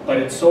 but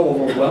it's so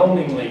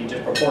overwhelmingly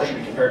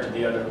disproportionate compared to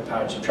the other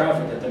patterns of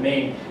traffic that the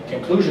main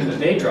conclusion that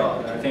they draw,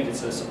 and I think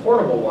it's a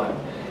supportable one,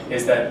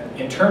 is that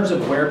in terms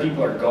of where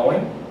people are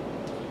going,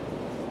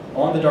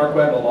 on the dark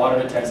web, a lot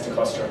of it tends to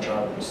cluster on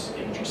child abuse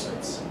imagery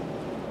sites,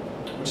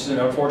 which is an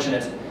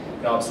unfortunate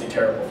and obviously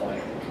terrible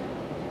finding.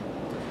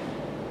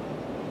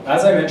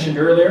 As I mentioned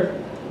earlier,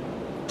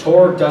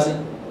 Tor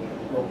doesn't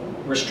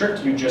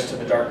restrict you just to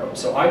the dark web.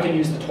 So I can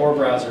use the Tor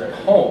browser at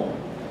home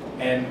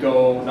and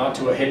go not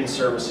to a hidden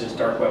services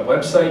dark web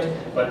website,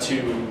 but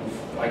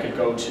I could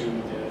go to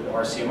the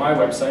RCMI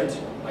website,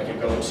 I could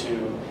go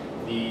to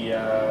the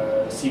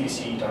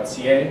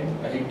cbc.ca,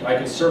 I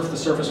could surf the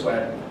surface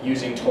web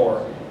using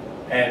Tor,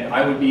 and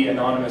I would be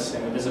anonymous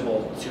and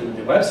invisible to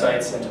the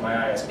websites and to my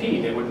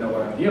ISP. They wouldn't know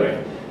what I'm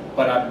viewing,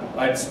 but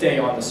I'd stay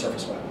on the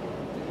surface web.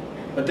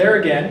 But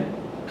there again,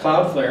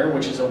 Cloudflare,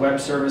 which is a web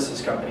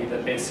services company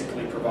that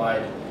basically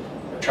provide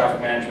traffic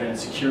management and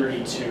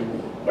security to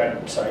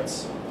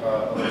websites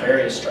of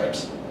various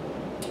stripes,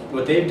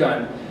 what they've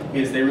done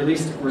is they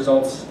released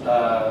results,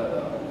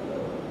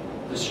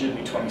 this should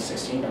be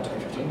 2016, not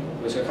 2015,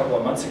 it was a couple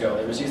of months ago.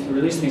 They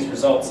released these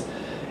results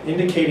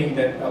indicating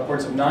that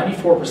upwards of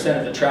 94%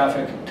 of the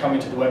traffic coming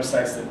to the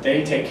websites that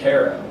they take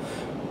care of,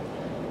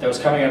 that was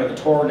coming out of the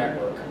Tor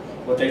network,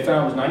 what they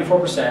found was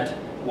 94%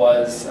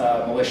 was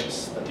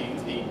malicious. But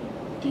the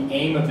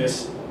aim of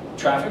this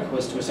traffic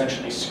was to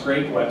essentially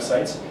scrape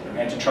websites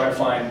and to try to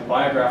find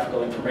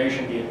biographical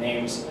information, be it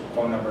names,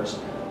 phone numbers,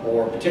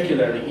 or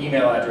particularly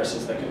email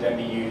addresses that could then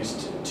be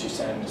used to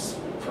send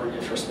for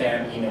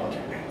spam email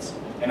campaigns.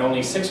 And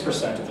only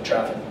 6% of the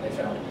traffic that they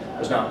found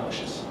was not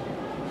malicious.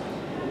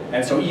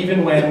 And so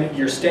even when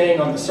you're staying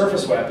on the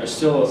surface web, there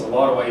still is a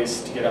lot of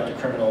ways to get up to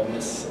criminal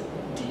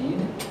misdeed.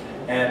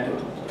 And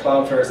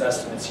Cloudflare's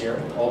estimates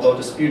here, although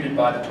disputed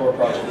by the Tor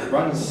project that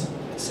runs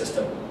the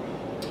system,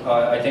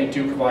 I think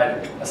do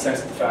provide a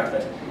sense of the fact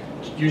that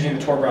using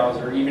the Tor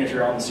browser, even if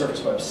you're on the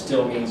surface web,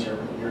 still means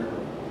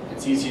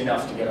it's easy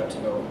enough to get up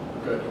to no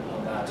good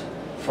on that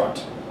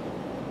front.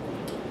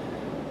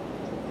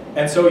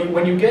 And so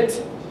when you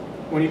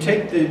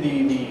take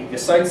the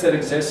sites that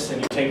exist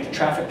and you take the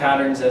traffic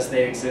patterns as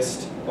they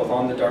exist, both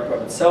on the dark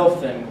web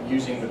itself and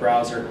using the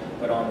browser,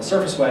 but on the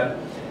surface web,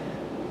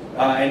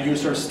 and you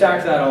sort of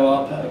stack that all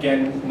up,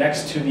 again,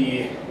 next to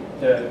the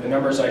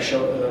numbers I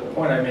showed, the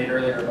point I made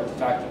earlier about the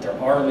fact that there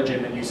are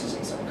legitimate uses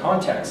in some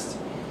contexts,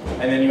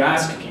 and then you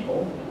ask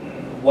people,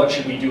 what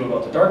should we do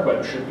about the dark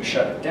web? Should we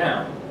shut it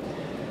down?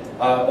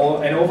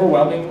 An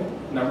overwhelming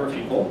number of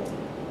people,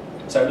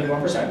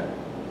 71%,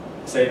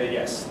 say that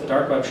yes, the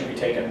dark web should be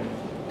taken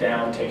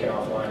down, taken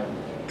offline.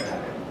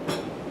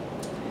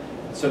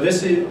 So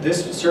this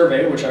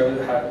survey, which I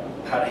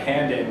had a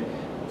hand in,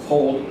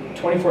 polled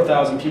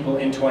 24,000 people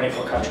in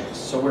 24 countries.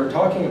 So we're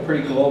talking a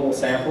pretty global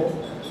sample.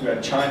 You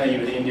had China, you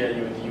had India,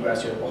 you had the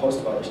US, you had a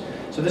host of others.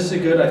 So this is a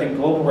good, I think,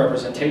 global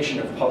representation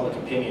of public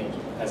opinion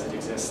as it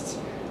exists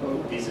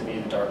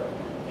vis-a-vis the dark web.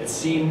 It's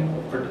seen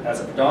as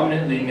a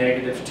predominantly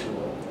negative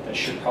tool that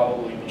should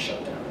probably be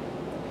shut down.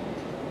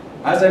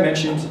 As I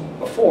mentioned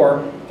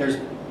before,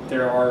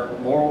 there are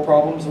moral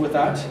problems with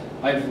that.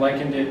 I've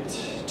likened it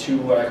to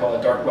what I call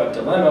a dark web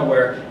dilemma,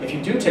 where if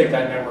you do take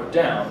that network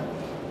down,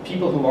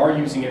 people who are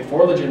using it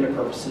for legitimate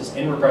purposes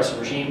in repressive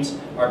regimes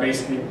are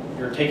basically,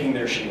 you're taking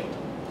their shield.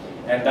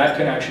 And that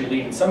can actually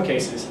lead, in some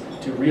cases,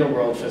 to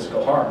real-world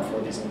physical harm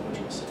for these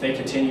individuals. If they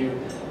continue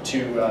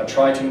to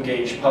try to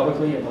engage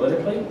publicly and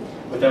politically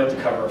without the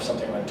cover of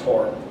something like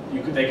Tor,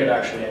 they could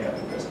actually end up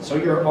in prison. So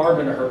you are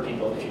going to hurt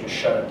people if you just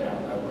shut it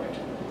down outright.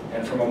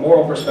 And from a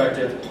moral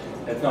perspective,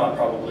 it's not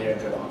probably a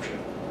good option.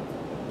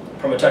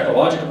 From a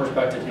technological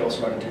perspective, you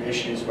also run into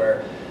issues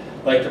where,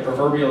 like the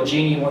proverbial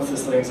genie, once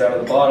this thing's out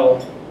of the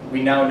bottle,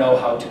 we now know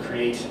how to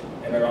create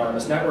an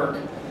anonymous network.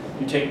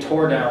 You take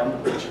Tor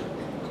down, which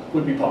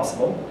would be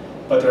possible,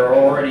 but there are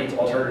already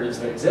alternatives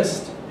that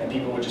exist, and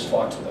people would just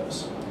flock to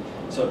those.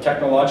 So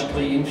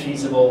technologically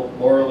infeasible,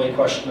 morally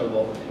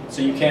questionable,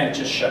 so you can't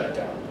just shut it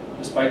down.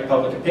 Despite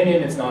public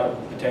opinion, it's not a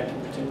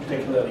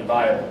particularly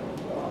viable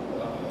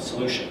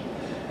solution.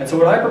 And so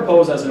what I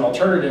propose as an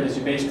alternative is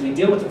you basically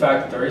deal with the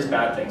fact that there is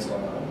bad things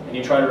going on, and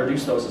you try to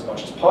reduce those as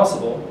much as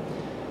possible,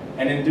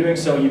 and in doing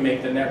so you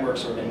make the network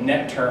sort of in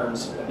net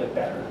terms a bit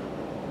better.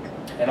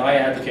 And I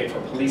advocate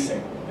for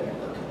policing the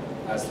network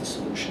as the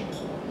solution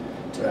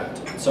to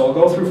that. So I'll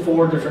go through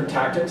 4 different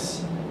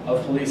tactics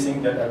of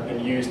policing that have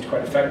been used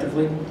quite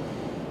effectively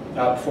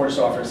before just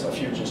offers a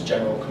few just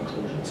general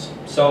conclusions.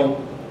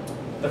 So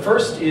the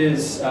first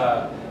is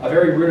a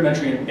very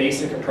rudimentary and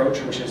basic approach,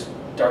 which is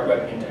dark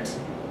web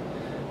indexing.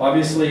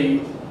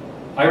 Obviously,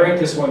 I rank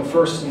this one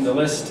first in the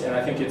list, and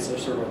I think it's a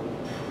sort of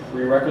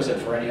prerequisite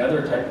for any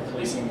other type of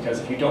policing, because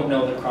if you don't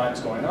know that crime's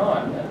going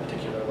on at a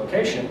particular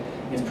location,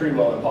 it's pretty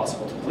well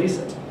impossible to police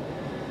it.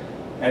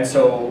 And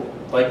so,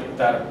 like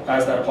that,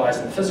 as that applies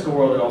in the physical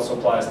world, it also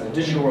applies in the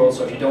digital world.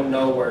 So if you don't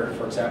know where,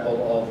 for example,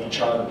 all the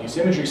child abuse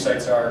imagery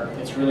sites are,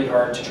 it's really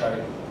hard to try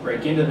to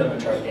break into them and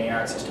try to gain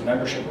access to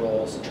membership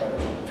roles and try to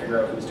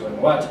figure out who's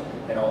doing what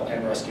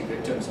and rescue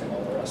victims and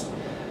all the rest.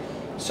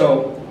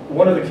 So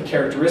one of the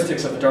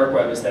characteristics of the dark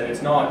web is that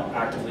it's not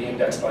actively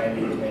indexed by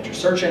any of the major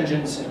search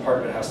engines, and part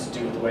of it has to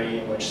do with the way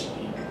in which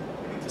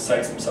the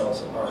sites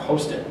themselves are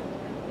hosted.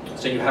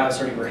 So you have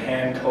sort of your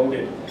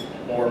hand-coded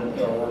or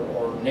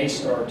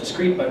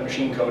discrete but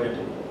machine-coded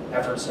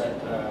efforts at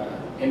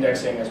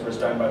indexing, as was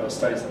done by those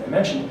studies that I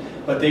mentioned,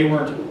 but they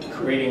weren't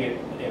creating it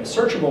in a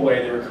searchable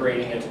way, they were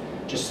creating it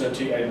just so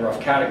in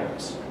rough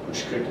categories,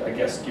 which could, I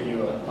guess, give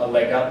you a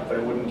leg up, but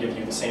it wouldn't give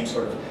you the same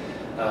sort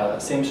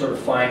of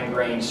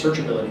fine-grained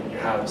searchability that you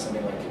have with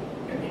something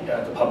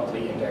like the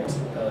publicly indexed,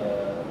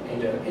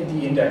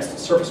 the indexed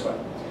surface web.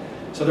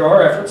 So there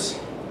are efforts.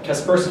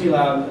 Kaspersky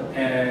Lab,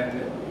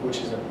 which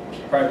is a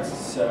private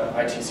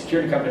IT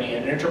security company,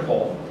 and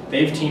Interpol,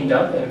 they've teamed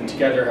up and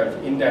together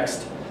have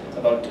indexed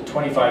about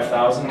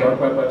 25,000 dark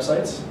web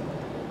websites.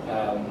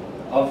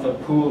 Of the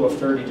pool of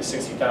 30 to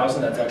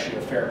 60,000, that's actually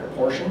a fair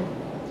proportion.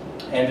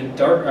 And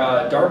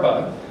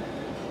DARPA,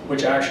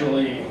 which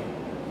actually,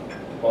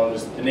 well, it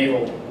was the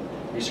Naval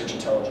Research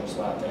Intelligence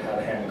Lab that had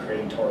a hand in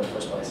creating Tor in the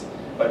first place,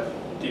 but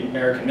the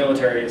American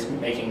military is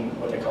making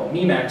what they call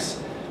MEMEX,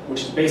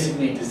 which is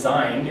basically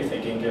designed, if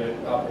they can get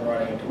it up and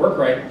running and to work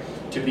right,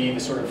 to be the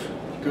sort of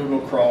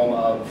Google Chrome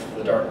of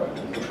the dark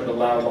web, which would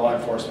allow law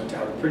enforcement to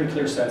have a pretty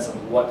clear sense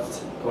of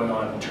what's going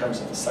on in terms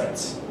of the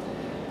sites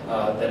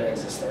that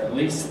exist there. At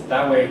least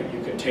that way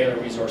you can tailor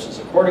resources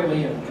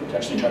accordingly and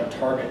potentially try to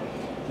target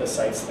the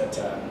sites that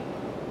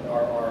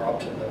are up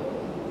to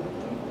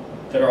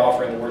that are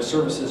offering the worst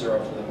services or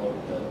up to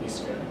the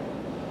least good.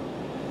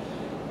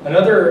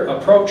 Another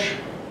approach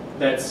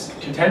that's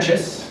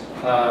contentious,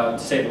 to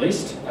say the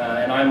least,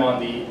 and I'm on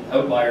the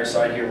outlier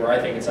side here where I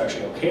think it's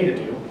actually okay to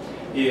do,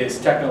 is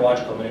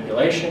technological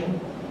manipulation.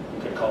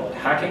 You could call it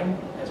hacking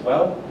as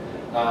well.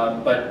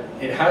 But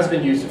it has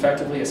been used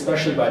effectively,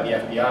 especially by the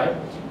FBI,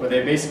 where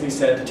they basically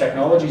said the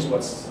technology is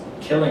what's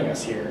killing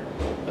us here,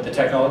 but the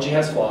technology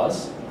has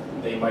flaws.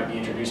 They might be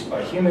introduced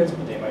by humans,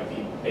 but they might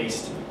be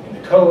based in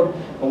the code,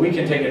 but we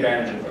can take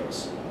advantage of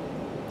those.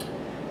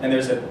 And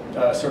there's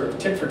a sort of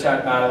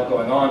tit-for-tat battle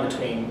going on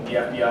between the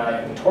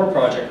FBI and the Tor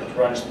project, which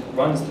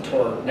runs the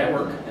Tor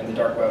network and the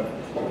dark web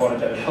component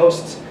that it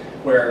hosts,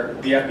 where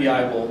the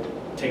FBI will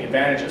take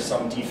advantage of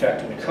some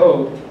defect in the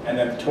code, and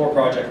then the Tor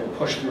project will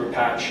push through a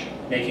patch,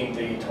 making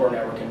the Tor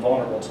network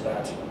invulnerable to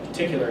that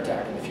particular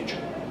attack in the future.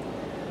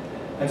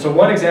 And so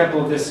one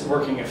example of this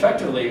working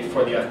effectively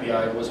for the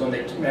FBI was when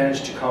they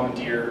managed to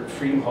commandeer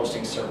Freedom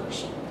hosting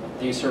servers.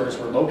 These servers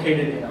were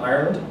located in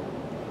Ireland,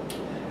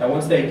 and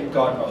once they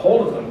got a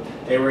hold of them,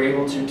 they were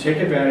able to take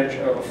advantage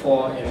of a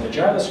flaw in the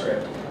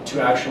JavaScript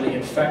to actually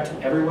infect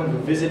everyone who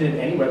visited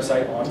any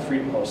website on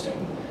Freedom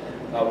hosting,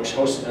 which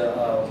hosted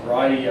a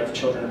variety of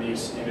children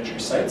abuse imagery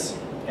sites,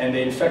 and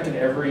they infected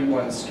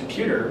everyone's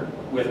computer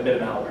with a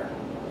bit of malware.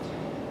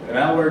 The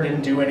malware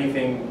didn't do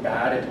anything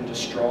bad. It didn't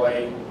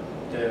destroy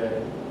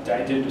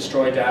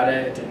data.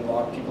 It didn't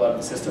lock people out of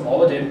the system.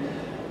 All it did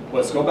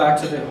was go back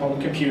to the home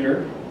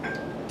computer,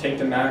 take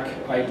the MAC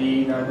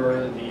ID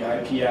number, the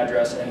IP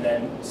address, and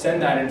then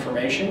send that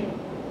information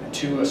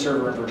to a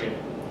server in Virginia.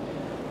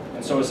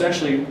 And so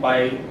essentially,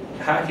 by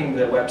hacking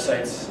the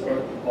websites,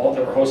 or all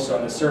that were hosted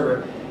on this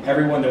server,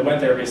 everyone that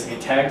went there basically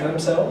tagged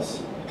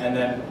themselves, and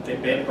then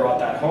they brought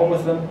that home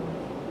with them,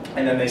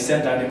 and then they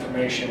sent that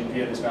information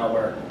via this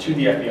malware to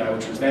the FBI,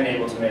 which was then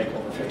able to make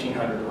over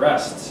 1,500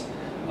 arrests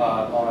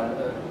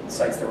on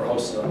sites that were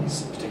hosted on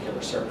these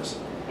particular servers.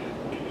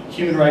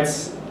 Human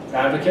rights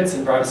advocates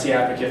and privacy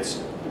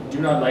advocates do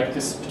not like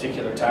this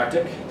particular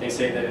tactic. They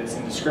say that it's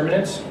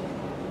indiscriminate.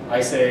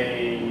 I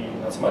say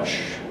not so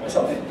much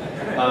myself,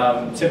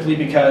 simply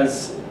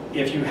because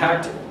if you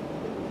hacked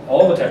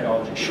all the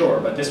technology, sure,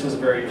 but this was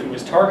it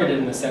was targeted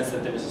in the sense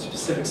that there was a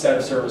specific set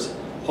of servers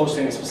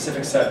hosting a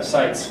specific set of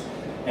sites,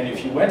 and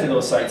if you went to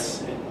those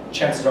sites,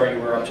 chances are you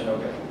were up to no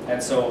good.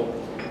 And so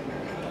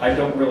I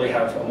don't really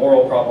have a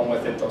moral problem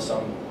with it, though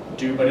some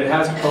do, but it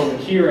has proven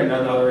here and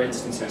in other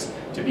instances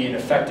to be an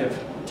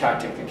effective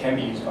tactic that can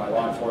be used by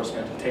law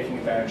enforcement in taking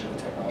advantage of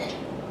the technology.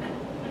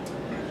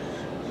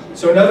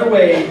 So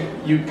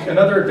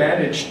another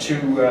advantage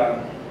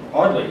to,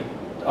 oddly,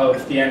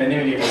 of the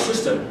anonymity of the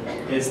system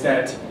is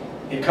that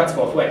it cuts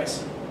both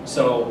ways.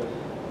 So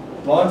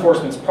law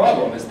enforcement's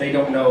problem is they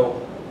don't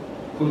know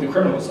who the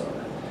criminals are.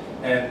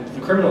 And the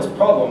criminals'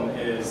 problem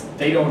is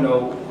they don't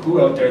know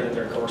who out there that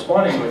they're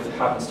corresponding with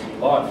happens to be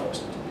law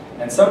enforcement.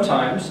 And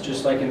sometimes,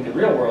 just like in the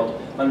real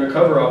world,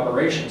 undercover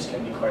operations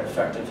can be quite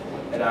effective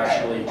at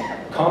actually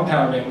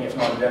compounding, if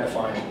not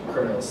identifying,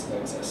 criminals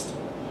that exist.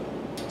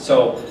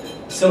 So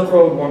Silk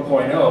Road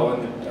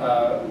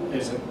 1.0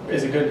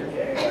 is a good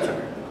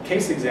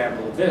case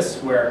example of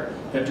this, where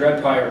the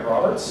Dread Pirate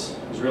Roberts,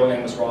 whose real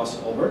name was Ross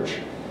Ulbricht,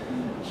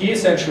 he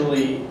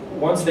essentially,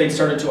 once they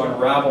started to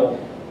unravel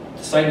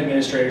the site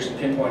administrators and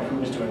pinpoint who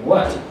was doing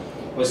what,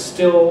 was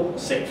still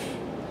safe.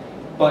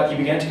 But he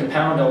began to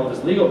compound all of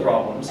his legal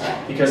problems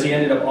because he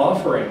ended up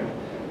offering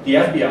the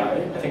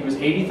FBI, I think it was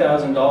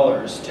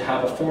 $80,000, to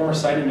have a former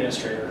site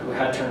administrator who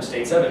had turned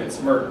state's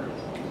evidence murdered.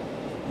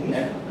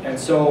 And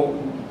so,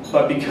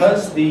 but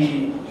because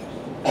the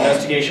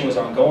investigation was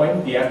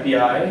ongoing, the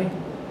FBI,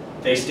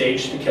 they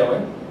staged the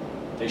killing,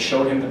 they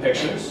showed him the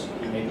pictures,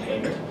 he made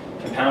payment,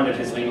 compounded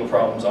his legal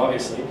problems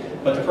obviously,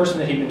 but the person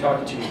that he'd been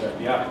talking to was the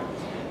FBI.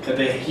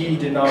 That he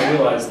did not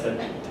realize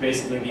that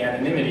basically the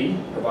anonymity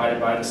provided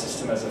by the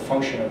system as a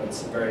function of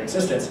its very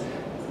existence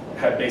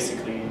had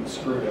basically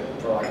screwed it,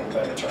 for lack of a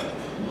better term.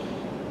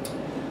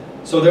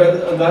 So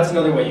that's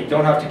another way. You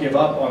don't have to give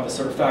up on the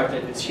sort of fact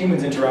that it's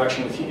humans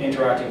interacting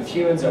with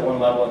humans at one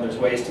level, and there's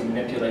ways to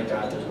manipulate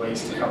that. There's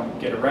ways to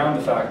get around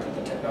the fact that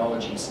the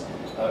technology's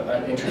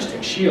an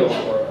interesting shield,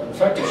 or an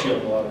effective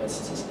shield in a lot of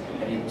instances,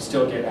 and you can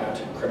still get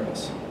at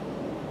criminals.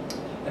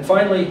 And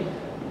finally,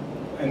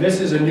 and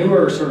this is a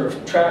newer sort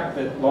of track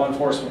that law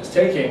enforcement is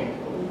taking,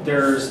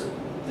 there's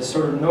this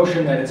sort of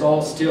notion that it's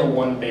all still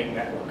one big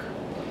network.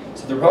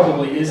 So there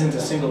probably isn't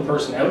a single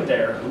person out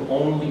there who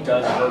only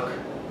does work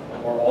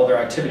or all their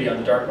activity on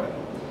the dark web.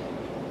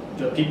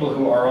 The people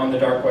who are on the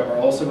dark web are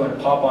also going to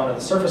pop onto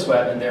the surface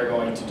web, and they're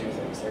going to do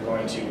things. They're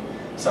going to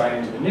sign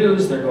into the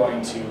news, they're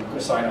going to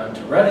sign on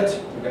to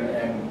Reddit,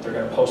 and they're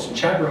going to post in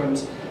chat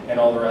rooms and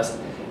all the rest.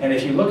 And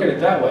if you look at it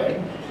that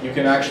way, you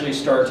can actually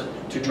start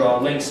to draw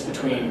links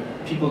between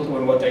people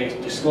and what they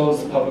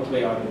disclosed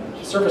publicly on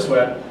the surface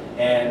web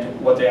and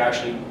what they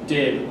actually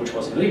did, which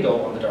was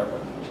illegal, on the dark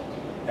web.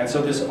 And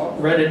so this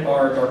Reddit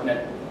r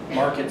darknet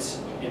markets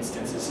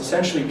instance is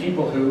essentially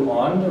people who,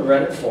 on the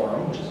Reddit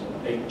forum, which is a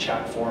big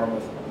chat forum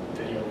with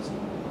videos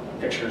and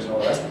pictures and all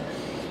the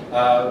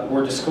rest,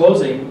 were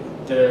disclosing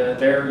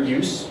their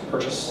use,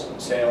 purchase,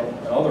 sale,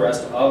 and all the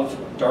rest of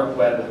dark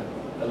web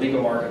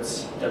illegal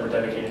markets that were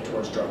dedicated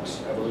towards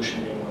drugs,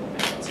 evolution being one of the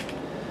big ones.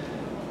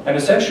 And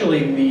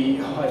essentially,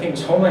 I think it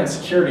was Homeland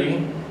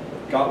Security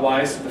got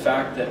wise to the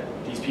fact that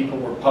these people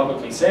were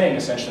publicly saying,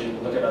 essentially,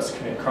 look at us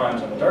commit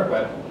crimes on the dark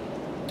web,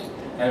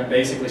 and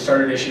basically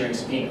started issuing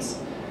subpoenas.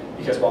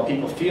 Because while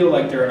people feel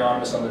like they're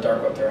anonymous on the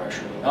dark web, they're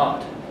actually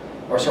not.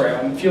 Or sorry,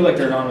 feel like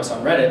they're anonymous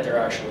on Reddit, they're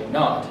actually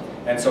not.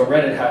 And so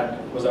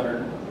Reddit was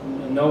under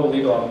no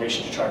legal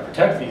obligation to try to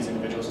protect these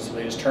individuals, and so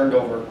they just turned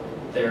over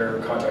their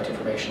contact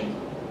information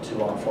to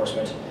law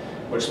enforcement,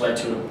 which led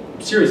to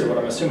a series of what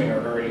I'm assuming are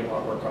very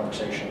awkward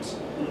conversations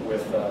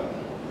with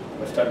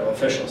federal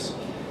officials.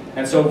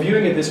 And so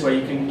viewing it this way,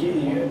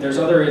 there's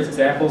other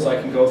examples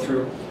I can go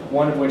through,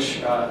 one of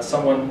which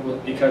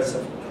because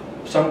of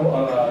some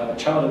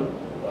child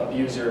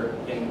abuser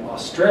in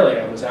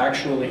Australia was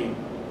actually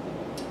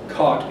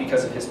caught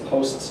because of his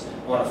posts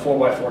on a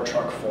 4x4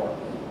 truck forum,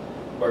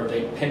 where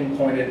they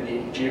pinpointed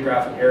the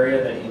geographic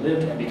area that he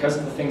lived, and because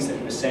of the things that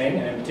he was saying,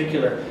 and in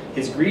particular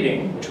his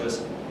greeting, which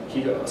was,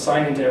 he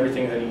signed into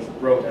everything that he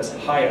wrote as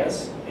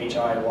HIAS,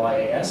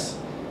 H-I-Y-A-S,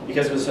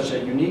 because it was such a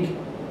unique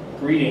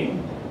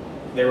greeting,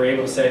 they were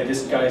able to say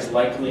this guy's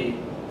likely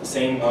the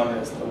same one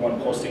as the one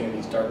posting in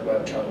these dark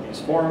web child abuse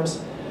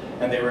forums,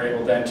 and they were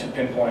able then to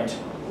pinpoint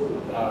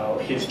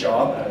his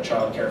job at a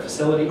child care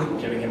facility,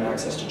 giving him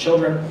access to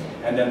children,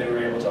 and then they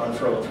were able to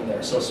unfurl it from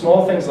there. So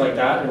small things like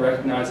that, and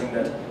recognizing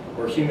that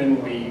we're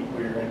human,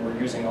 we're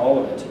using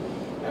all of it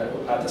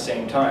at the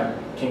same time,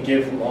 can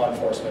give law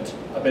enforcement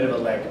a bit of a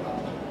leg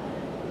up.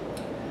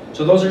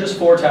 So those are just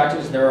 4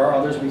 tactics. There are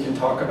others we can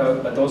talk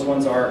about, but those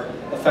ones are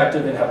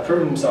effective and have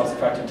proven themselves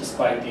effective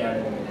despite the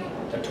anonymity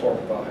that Tor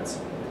provides.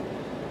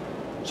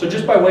 So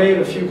just by way of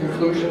a few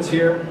conclusions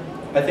here,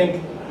 I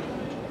think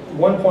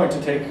one point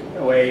to take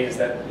away is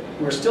that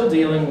we're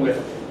dealing with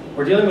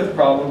a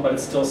problem, but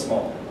it's still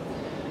small.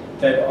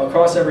 That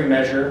across every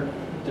measure,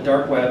 the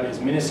dark web is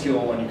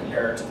minuscule when you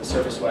compare it to the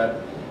surface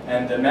web,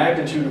 and the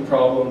magnitude of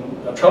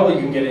trouble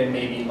you can get in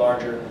may be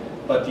larger,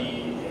 but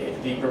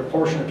the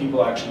proportion of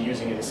people actually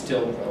using it is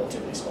still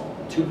relatively small.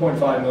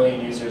 2.5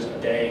 million users a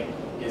day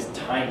is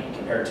tiny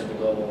compared to the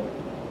global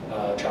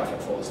traffic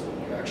flows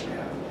that you actually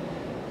have.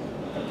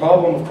 The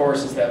problem, of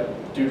course, is that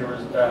due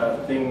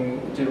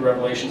to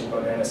revelations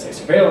about NSA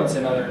surveillance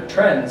and other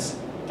trends,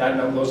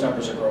 those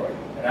numbers are growing.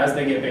 And as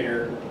they get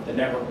bigger, the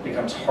network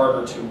becomes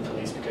harder to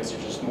police because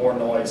there's just more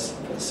noise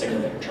for the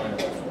signal that you're trying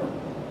to look for.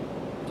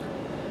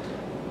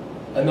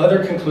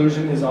 Another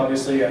conclusion is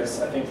obviously,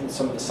 as I think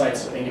some of the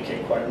sites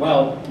indicate quite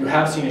well, you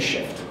have seen a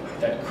shift.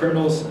 That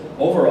criminals,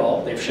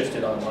 overall, they've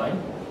shifted online.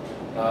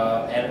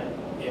 And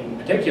in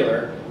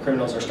particular,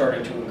 criminals are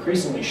starting to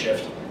increasingly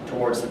shift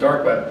towards the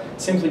dark web,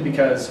 simply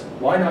because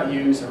why not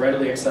use a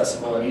readily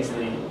accessible and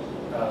easily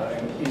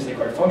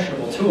quite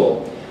functional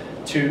tool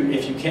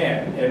if you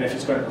can, and if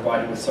it's going to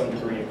provide you with some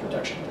degree of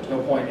protection. There's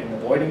no point in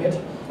avoiding it,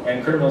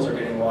 and criminals are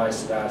getting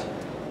wise to that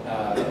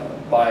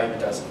by the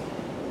dozen.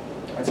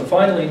 And so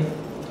finally,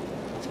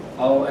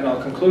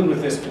 I'll conclude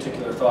with this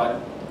particular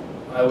thought.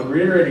 I would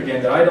reiterate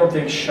again that I don't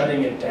think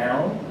shutting it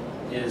down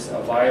is a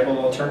viable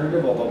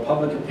alternative, although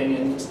public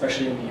opinion,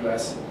 especially in the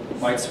US,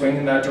 might swing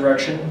in that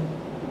direction.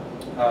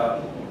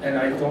 And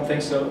I don't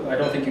think so. I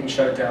don't think you can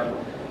shut it down,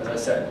 as I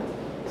said,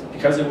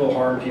 because it will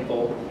harm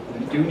people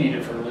who do need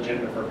it for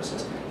legitimate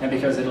purposes, and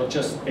because it'll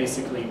just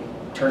basically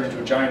turn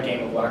into a giant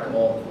game of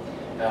whack-a-mole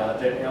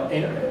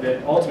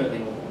that ultimately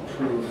will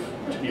prove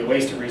to be a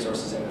waste of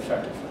resources and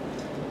ineffective.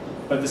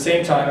 But at the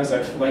same time, as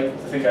I like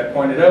to think I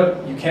pointed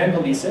out, you can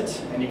police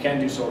it, and you can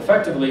do so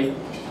effectively,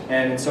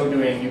 and in so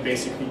doing, you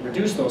basically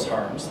reduce those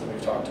harms that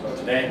we've talked about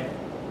today,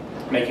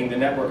 making the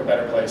network a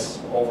better place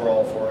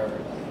overall for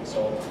everybody.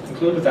 So I'll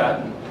conclude with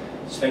that, and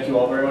just thank you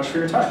all very much for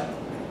your time.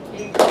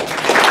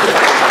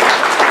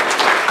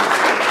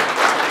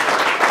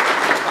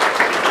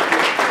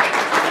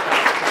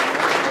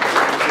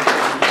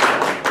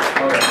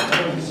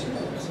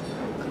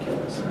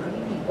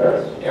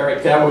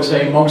 Eric, that was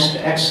a most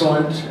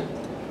excellent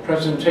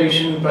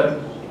presentation, but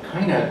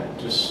kind of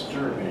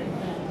disturbing.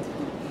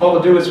 What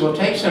we'll do is we'll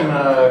take some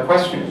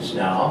questions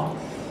now,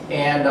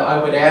 and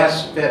I would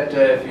ask that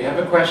if you have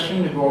a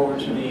question, to go over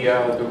to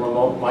the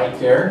remote mic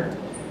there.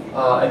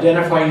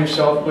 Identify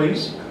yourself,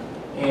 please,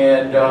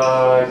 and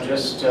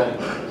just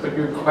put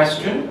your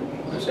question.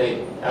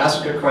 Say,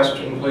 ask a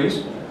question,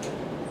 please,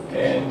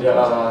 and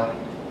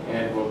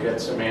we'll get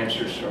some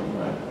answers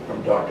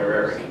from Dr.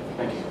 Eric.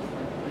 Thank you.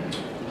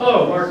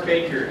 Hello, Mark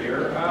Baker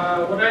here.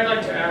 What I'd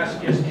like to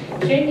ask is,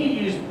 can you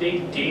use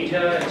big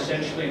data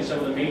essentially in some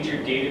of the major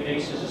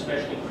databases,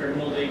 especially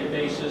criminal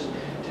databases,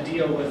 to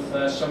deal with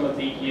some of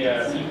the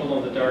people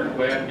on the dark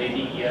web,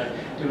 maybe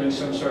doing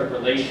some sort of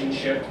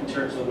relationship in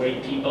terms of the way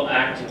people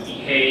act and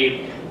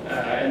behave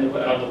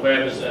on the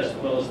web as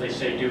well as they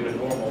say do in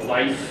normal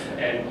life,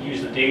 and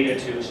use the data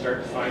to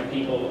start to find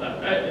people,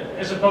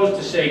 as opposed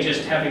to say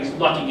just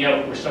lucking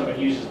out where someone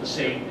uses the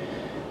same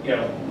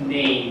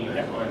name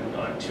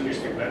on 2 or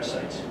 3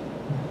 websites?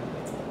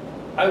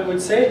 I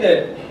would say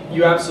that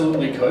you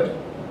absolutely could.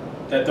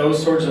 That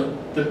those sorts of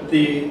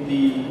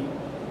the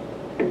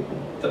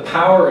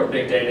power of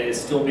big data is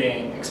still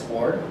being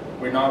explored.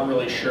 we're not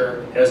really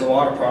sure. It has a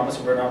lot of promise,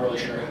 but we're not really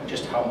sure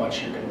just how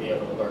much you're going to be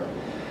able to learn.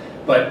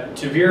 But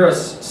to veer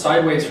us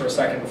sideways for a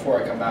second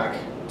before I come back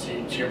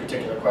to your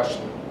particular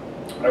question,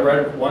 I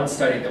read one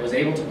study that was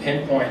able to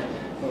pinpoint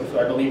with,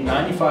 I believe,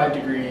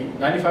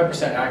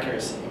 95%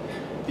 accuracy,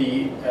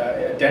 the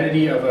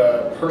identity of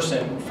a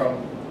person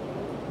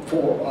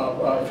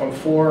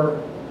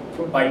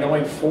by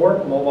knowing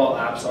 4 mobile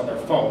apps on their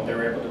phone. They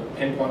were able to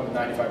pinpoint with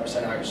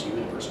 95% accuracy who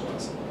the person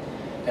was.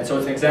 And so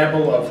it's an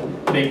example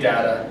of big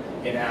data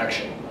in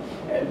action,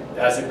 and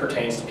as it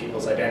pertains to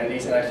people's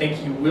identities. And I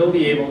think you will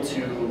be able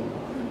to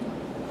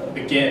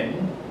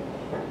begin,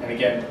 and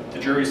again, the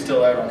jury's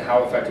still out on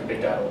how effective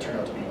big data will turn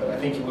out to be, but I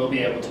think you will be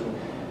able to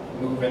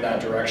move in that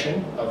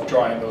direction of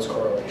drawing those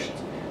correlations.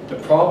 The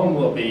problem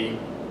will be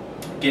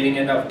getting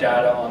enough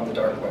data on the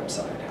dark web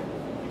side,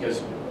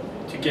 because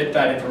to get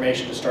that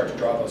information to start to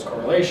draw those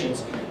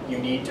correlations, you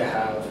need to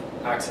have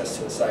access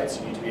to the sites.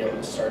 You need to be able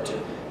to start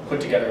to put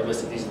together a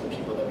list of these are the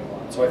people that we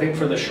want. So I think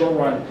for the short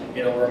run,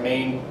 it'll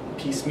remain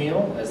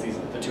piecemeal, as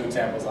the 2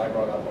 examples I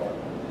brought up are.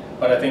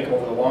 But I think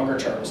over the longer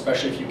term,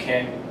 especially if you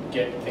can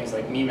get things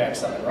like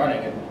MEMEX up and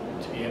running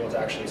and to be able to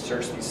actually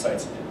search these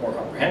sites more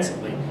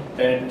comprehensively,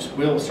 then it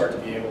will start to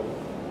be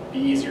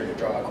easier to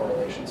draw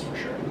correlations for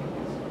sure.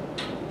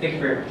 Thank you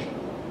very much.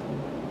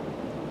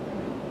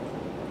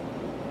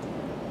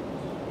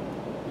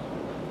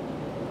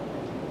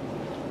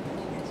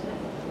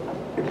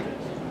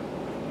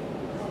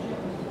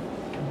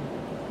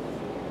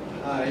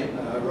 Hi,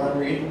 Ron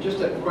Reed.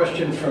 Just a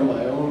question from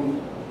my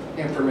own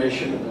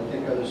information, and I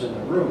think others in the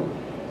room.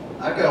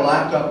 I've got a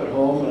laptop at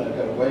home, and I've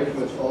got a wife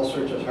with all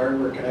sorts of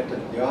hardware connected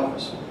to the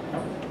office.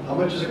 How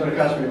much is it going to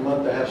cost me a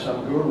month to have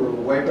some guru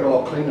wipe it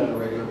all clean on a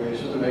regular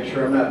basis to make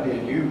sure I'm not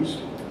being used?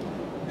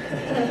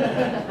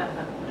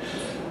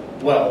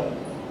 Well,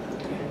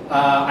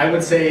 I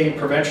would say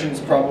prevention is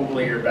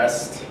probably your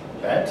best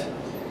bet.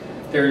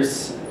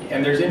 There's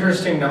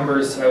interesting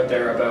numbers out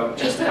there about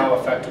just how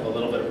effective a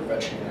little bit of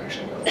prevention can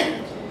actually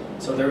go.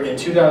 So there, in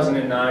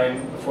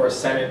 2009, before a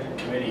Senate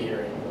committee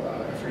hearing,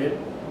 I forget,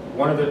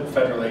 one of the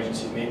federal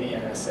agencies, maybe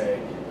NSA,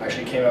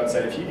 actually came out and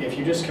said, if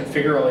you just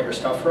configure all your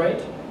stuff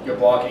right, you'll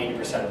block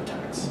 80% of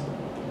attacks.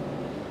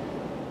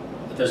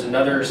 But there's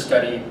another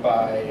study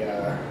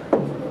by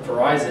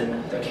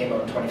Verizon that came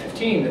out in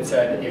 2015 that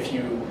said if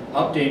you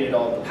updated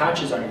all the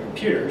patches on your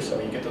computer, so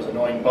you get those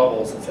annoying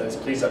bubbles that says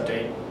please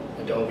update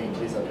Adobe,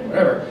 please update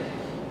whatever,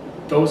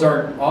 those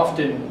are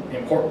often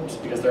important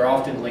because they're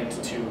often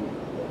linked to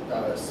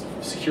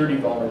security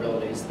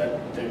vulnerabilities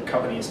that the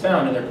company has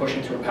found, and they're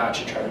pushing through a patch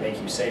to try to make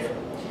you safer.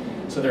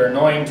 So they're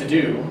annoying to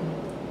do,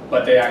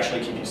 but they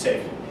actually keep you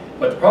safe.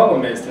 But the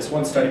problem is, this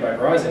one study by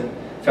Verizon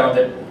found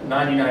that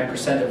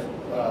 99%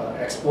 of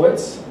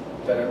exploits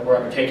that were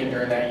undertaken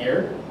during that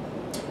year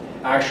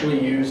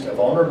actually used a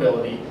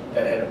vulnerability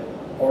that had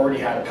already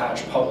had a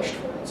patch published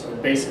for it. So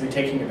basically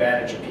taking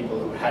advantage of people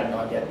who had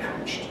not yet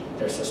patched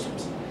their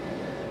systems.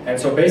 And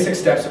so basic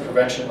steps of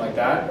prevention like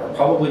that are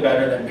probably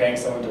better than paying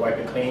someone to wipe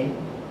it clean,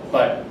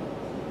 but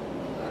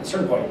at a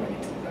certain point you might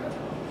need to do that.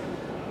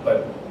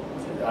 But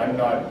I'm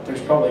not, there's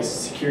probably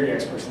security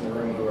experts in the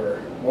room who are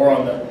more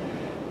on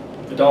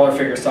the dollar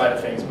figure side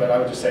of things, but I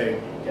would just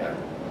say, yeah,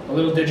 a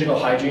little digital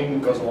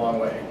hygiene goes a long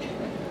way.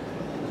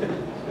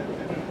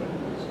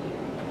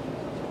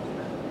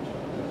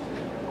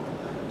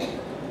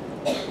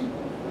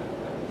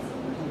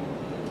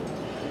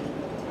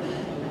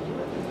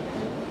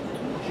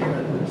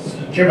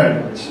 Jim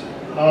Edwards.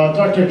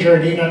 Dr.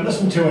 Jardine, I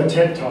listened to a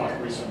TED Talk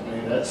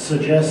recently that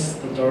suggests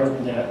the dark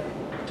net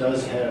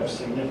does have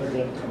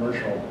significant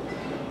commercial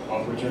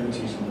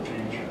opportunities in the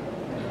future.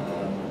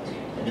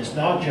 And it's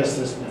not just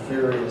this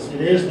nefarious,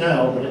 it is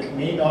now, but it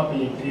may not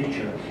be in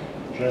future,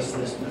 just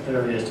this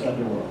nefarious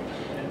underworld.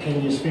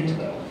 Can you speak to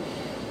that?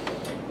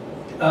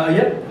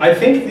 Yeah, I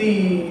think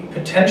the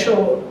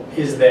potential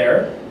is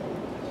there.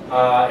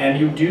 And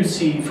you do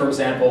see, for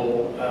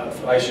example,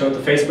 I showed the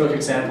Facebook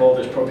example,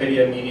 there's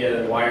Propedia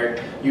Media and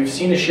Wired. You've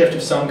seen a shift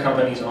of some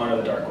companies onto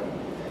the dark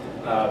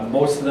web.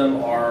 Most of them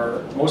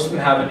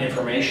have an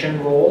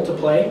information role to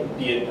play,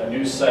 be it a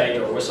news site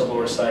or a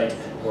whistleblower site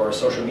or a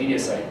social media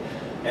site.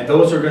 And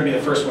those are going to be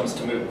the first ones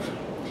to move.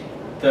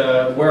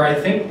 Where I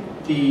think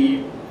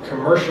the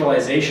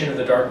commercialization of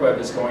the dark web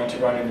is going to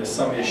run into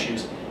some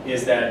issues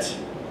is that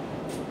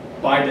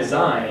by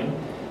design,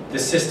 the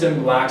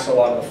system lacks a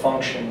lot of the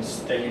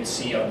functions that you'd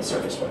see on the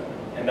surface web.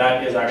 And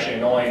that is actually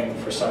annoying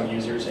for some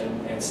users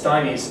and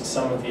stymies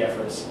some of the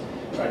efforts,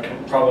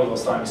 probably will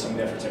stymie some of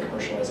the efforts at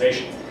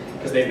commercialization.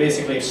 Because they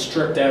basically have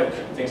stripped out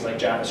things like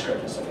JavaScript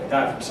and stuff like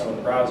that from some of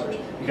the browsers,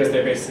 because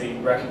they basically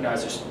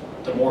recognize there's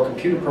the more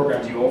computer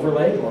programs you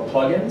overlay, the more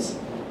plugins,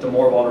 the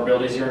more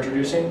vulnerabilities you're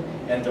introducing,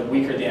 and the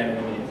weaker the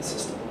anonymity of the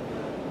system.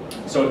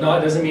 So it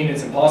doesn't mean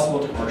it's impossible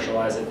to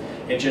commercialize it,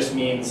 it just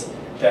means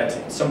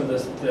that some of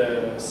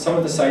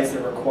the sites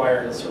that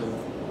require sort of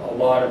a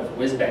lot of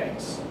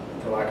whiz-bangs,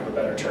 for lack of a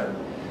better term,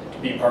 to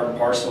be part and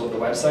parcel of the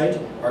website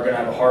are going to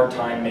have a hard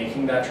time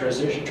making that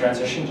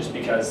transition just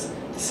because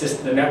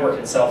the network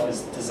itself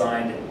is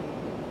designed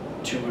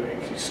to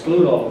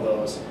exclude all of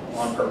those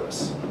on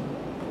purpose.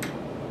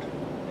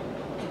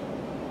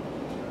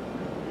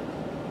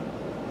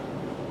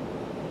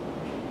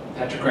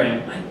 Patrick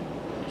Graham,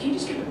 can you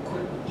just give a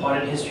quick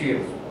potted history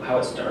of how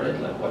it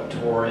started, like what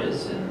Tor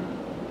is and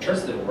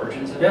just the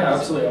origins of it? Yeah,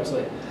 absolutely,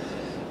 absolutely.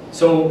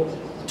 So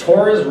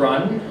Tor is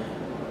run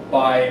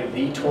by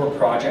the Tor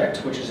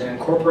Project, which is an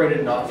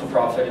incorporated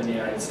not-for-profit in the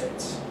United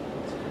States.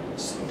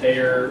 So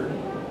their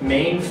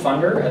main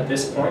funder at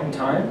this point in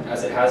time,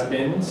 as it has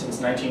been since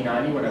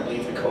 1990 when I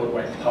believe the code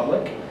went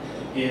public,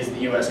 is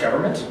the US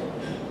government,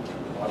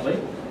 oddly.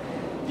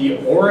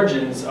 The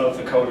origins of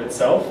the code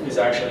itself is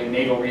actually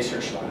Naval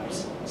Research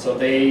Labs. So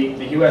the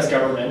US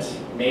government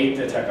made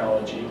the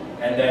technology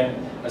and then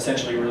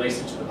essentially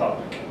released it to the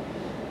public.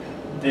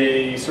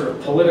 The sort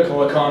of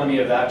political economy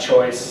of that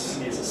choice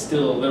is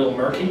still a little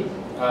murky.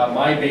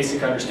 My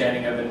basic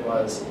understanding of it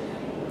was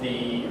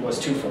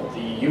twofold.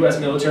 The US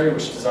military,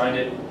 which designed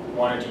it,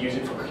 wanted to use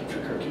it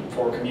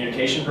for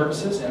communication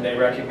purposes, and they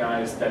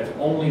recognized that if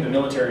only the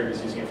military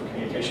was using it for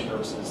communication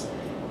purposes,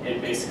 it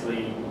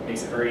basically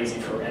makes it very easy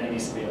for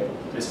enemies to be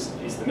like, this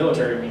is the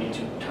military, we need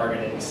to target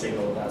any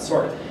signal of that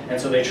sort. And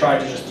so they tried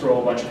to just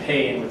throw a bunch of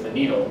hay in with the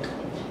needle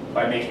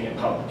by making it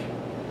public.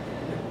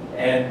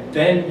 And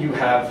then you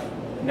have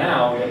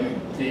now,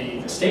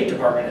 the State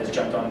Department has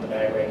jumped on the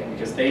bandwagon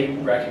because they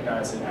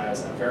recognize it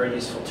as a very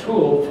useful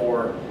tool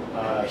for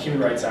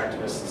human rights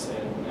activists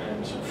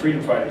and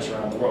freedom fighters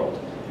around the world.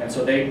 And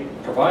so they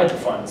provide the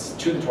funds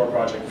to the Tor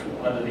Project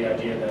under the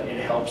idea that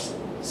it helps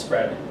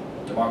spread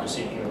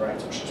democracy and human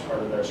rights, which is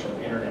part of their sort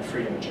of internet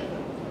freedom agenda.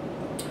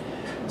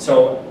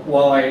 So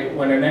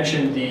when I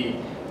mentioned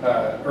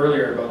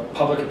earlier about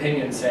public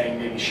opinion saying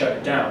maybe shut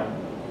it down,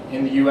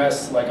 in the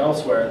US, like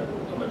elsewhere,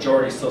 a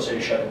majority still say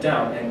shut it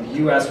down, and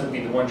the US would be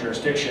the one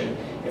jurisdiction,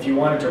 if you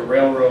wanted to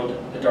railroad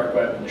the dark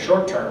web in the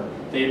short term,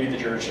 they'd be the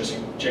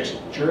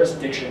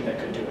jurisdiction that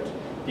could do it,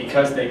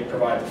 because they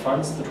provide the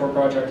funds to the Tor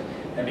Project,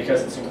 and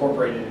because it's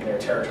incorporated in their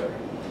territory.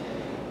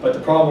 But the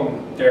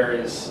problem there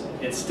is,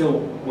 it still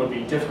would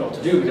be difficult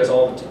to do because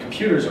all the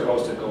computers are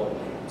hosted globally.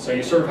 So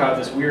you sort of have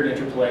this weird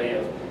interplay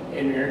of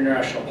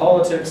international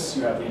politics,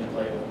 you have the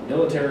interplay of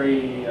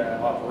military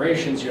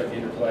operations, you have the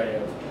interplay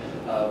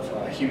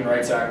of human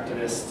rights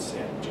activists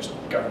and just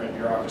government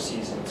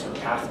bureaucracies and sort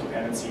of path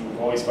dependency. We've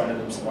always funded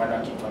them, so why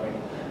not keep funding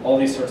them? All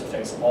these sorts of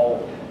things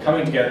all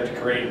coming together to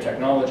create a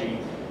technology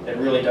that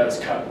really does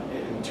cut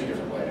in two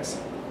different ways.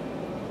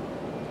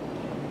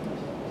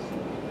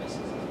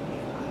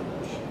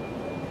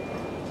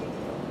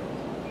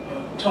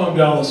 Tom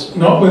Dallas,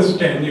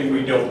 notwithstanding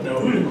we don't know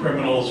who the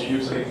criminals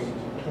using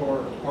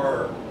Tor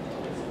are,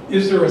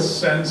 is there a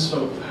sense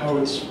of how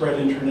it's spread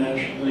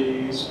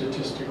internationally,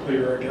 statistically,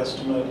 or a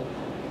guesstimate?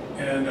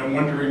 And I'm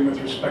wondering,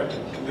 with respect to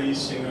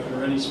policing, are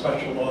there any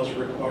special laws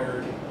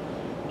required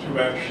to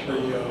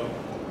actually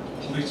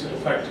police it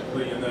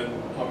effectively and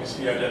then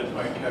obviously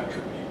identify and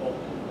capture people?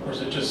 Or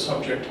is it just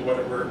subject to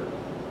whatever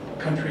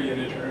country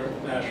and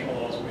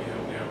international laws we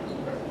have now?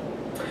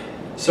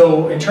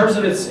 So in terms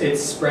of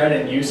its spread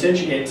and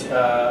usage,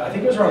 I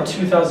think it was around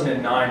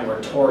 2009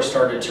 where Tor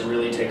started to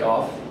really take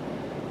off.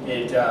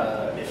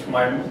 If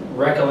my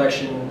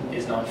recollection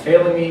is not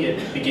failing me,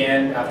 it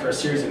began after a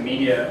series of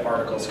media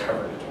articles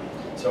covered it.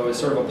 So it was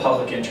sort of a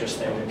public interest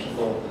thing that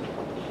people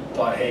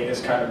thought, hey,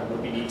 this kind of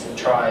would be neat to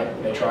try,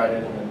 and they tried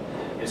it, and then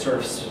it sort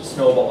of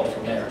snowballed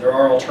from there. There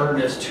are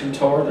alternatives to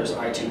Tor, there's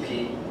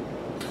I2P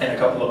and a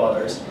couple of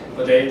others,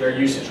 but their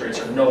usage rates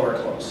are nowhere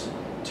close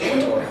to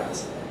what Tor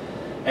has.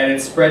 And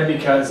it's spread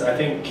because, I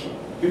think,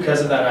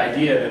 because of that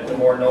idea that the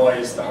more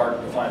noise, the harder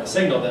to find a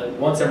signal, that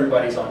once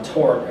everybody's on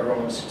Tor,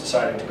 everyone's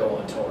deciding to go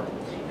on Tor.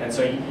 And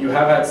so you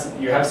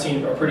have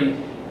seen a pretty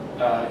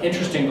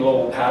interesting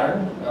global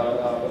pattern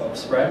of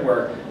spread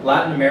where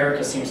Latin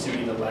America seems to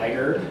be the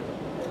laggard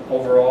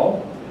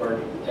overall, where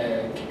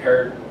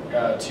compared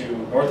to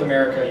North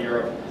America,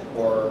 Europe,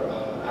 or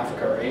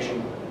Africa or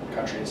Asian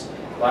countries.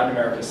 Latin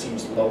America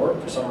seems lower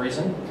for some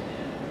reason.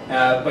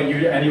 But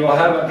you will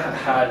have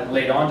had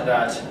laid on to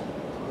that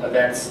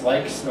events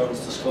like Snowden's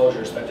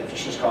disclosures that have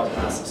just caused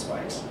massive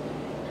spikes.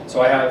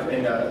 So I have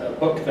in a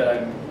book that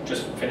I'm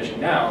just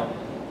finishing now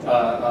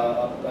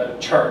a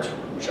chart,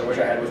 which I wish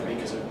I had with me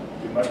because it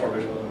would be much more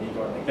visual than me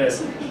going like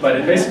this. But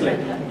it basically,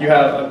 you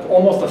have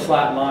almost a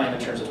flat line in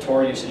terms of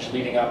Tor usage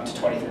leading up to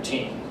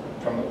 2013,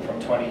 from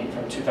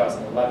 2011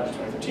 to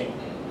 2013.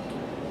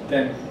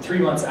 Then 3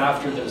 months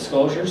after the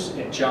disclosures,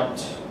 it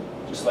jumped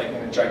just like in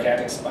a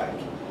gigantic spike.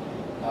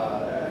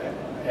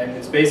 And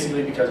it's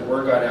basically because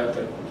word got out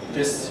that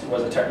this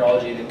was a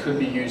technology that could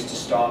be used to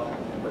stop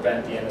and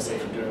prevent the NSA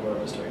from doing what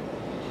it was doing.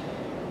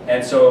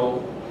 And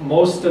so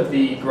most of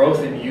the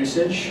growth in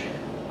usage,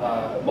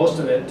 most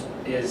of it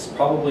is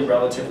probably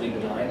relatively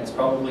benign. It's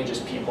probably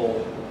just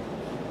people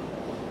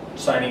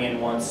signing in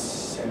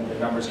once and the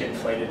numbers get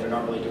inflated. They're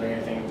not really doing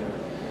anything.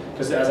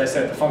 Because as I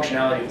said, the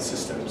functionality of the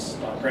system is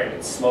not great.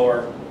 It's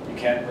slower. You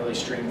can't really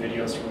stream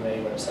videos from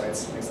many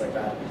websites, things like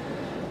that.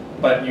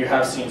 But you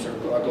have seen sort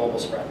of a global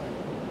spread.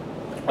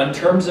 In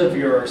terms of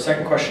your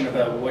second question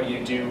about what do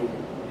you do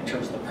in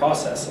terms of the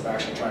process of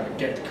actually trying to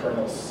get the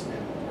criminals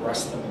and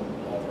arrest them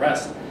and all the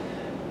rest.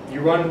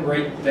 You run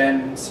right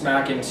then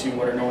smack into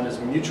what are known as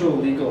mutual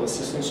legal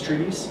assistance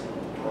treaties,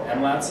 or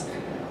MLATs,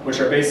 which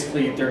are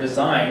basically, they're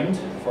designed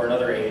for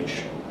another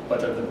age,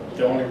 but they're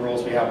the only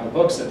rules we have in the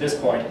books at this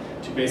point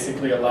to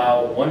basically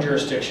allow one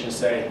jurisdiction to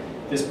say,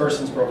 this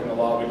person's broken the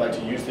law, we'd like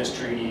to use this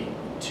treaty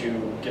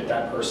to get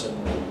that person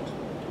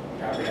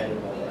apprehended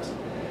and all the rest.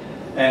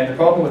 And the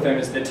problem with them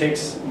is that it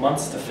takes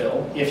months to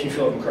fill, if you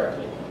fill them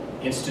correctly.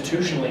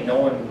 Institutionally, no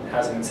one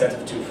has an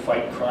incentive to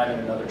fight crime in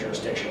another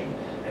jurisdiction,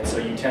 and so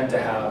you tend to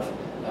have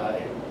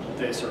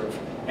the sort of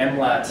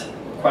MLAT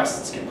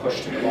requests get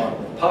pushed to the bottom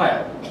of the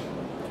pile.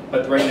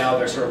 But right now,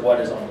 they're sort of what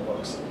is on the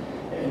books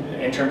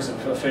in terms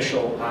of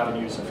official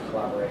avenues of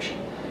collaboration.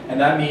 And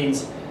that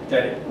means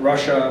that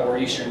Russia or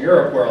Eastern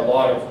Europe, where a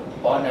lot of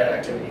botnet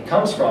activity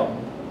comes from,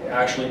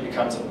 actually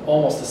becomes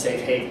almost a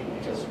safe haven,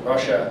 because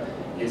Russia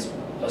is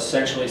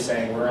essentially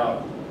saying we're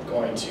not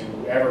going to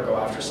ever go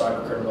after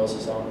cyber criminals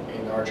as long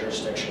in our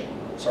jurisdiction.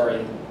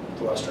 Sorry,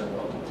 the Western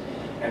world.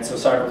 And so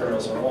cyber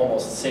criminals are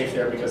almost safe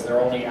there because their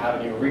only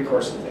avenue of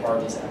recourse are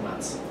these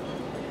MLATs.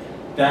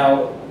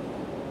 Now,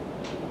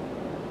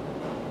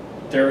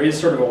 there is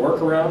sort of a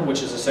workaround,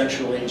 which is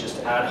essentially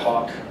just ad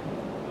hoc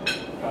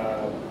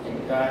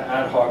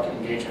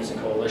engagements and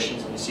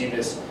coalitions, and you see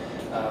this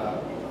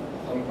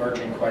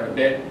emerging quite a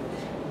bit,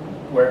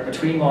 where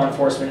between law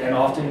enforcement and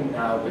often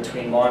now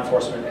between law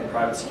enforcement and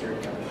private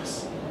security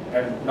companies,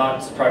 and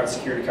not private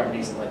security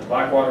companies in like the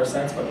Blackwater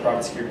sense, but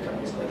private security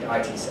companies in like the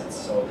IT sense,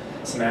 so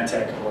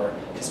Symantec or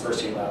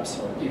Kaspersky Labs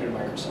or even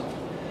Microsoft.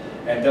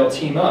 And they'll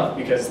team up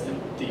because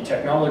the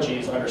technology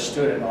is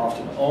understood and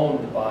often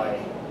owned by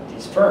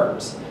these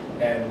firms,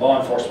 and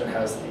law enforcement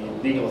has the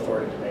legal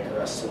authority to make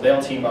arrests. So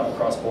they'll team up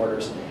across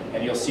borders,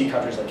 and you'll see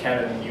countries like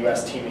Canada and the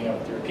US teaming up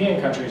with European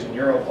countries and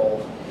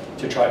Europol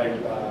to try to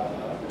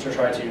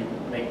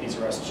make these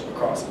arrests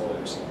across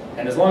borders.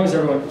 And as long as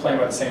everyone's playing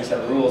by the same set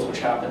of rules, which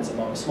happens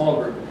among a small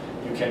group,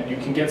 you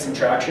can get some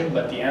traction,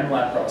 but the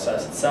MLAT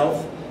process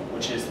itself,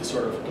 which is the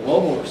sort of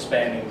global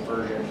spanning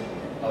version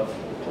of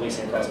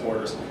policing across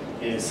borders,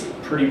 is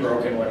pretty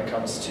broken when it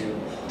comes to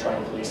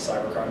trying to police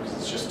cybercrime because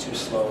it's just too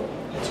slow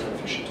and too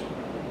inefficient.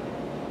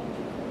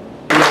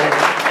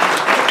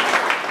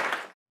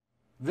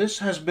 This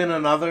has been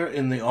another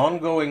in the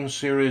ongoing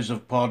series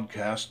of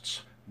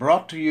podcasts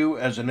brought to you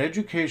as an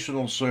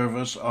educational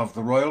service of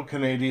the Royal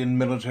Canadian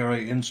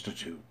Military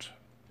Institute.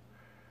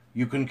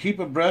 You can keep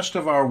abreast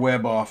of our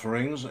web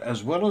offerings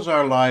as well as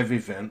our live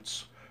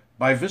events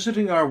by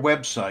visiting our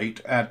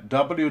website at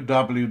www.rcmi.org.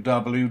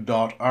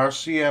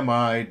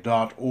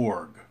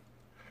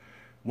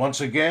 Once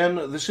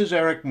again, this is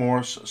Eric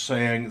Morse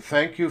saying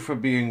thank you for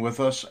being with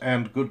us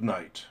and good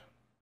night.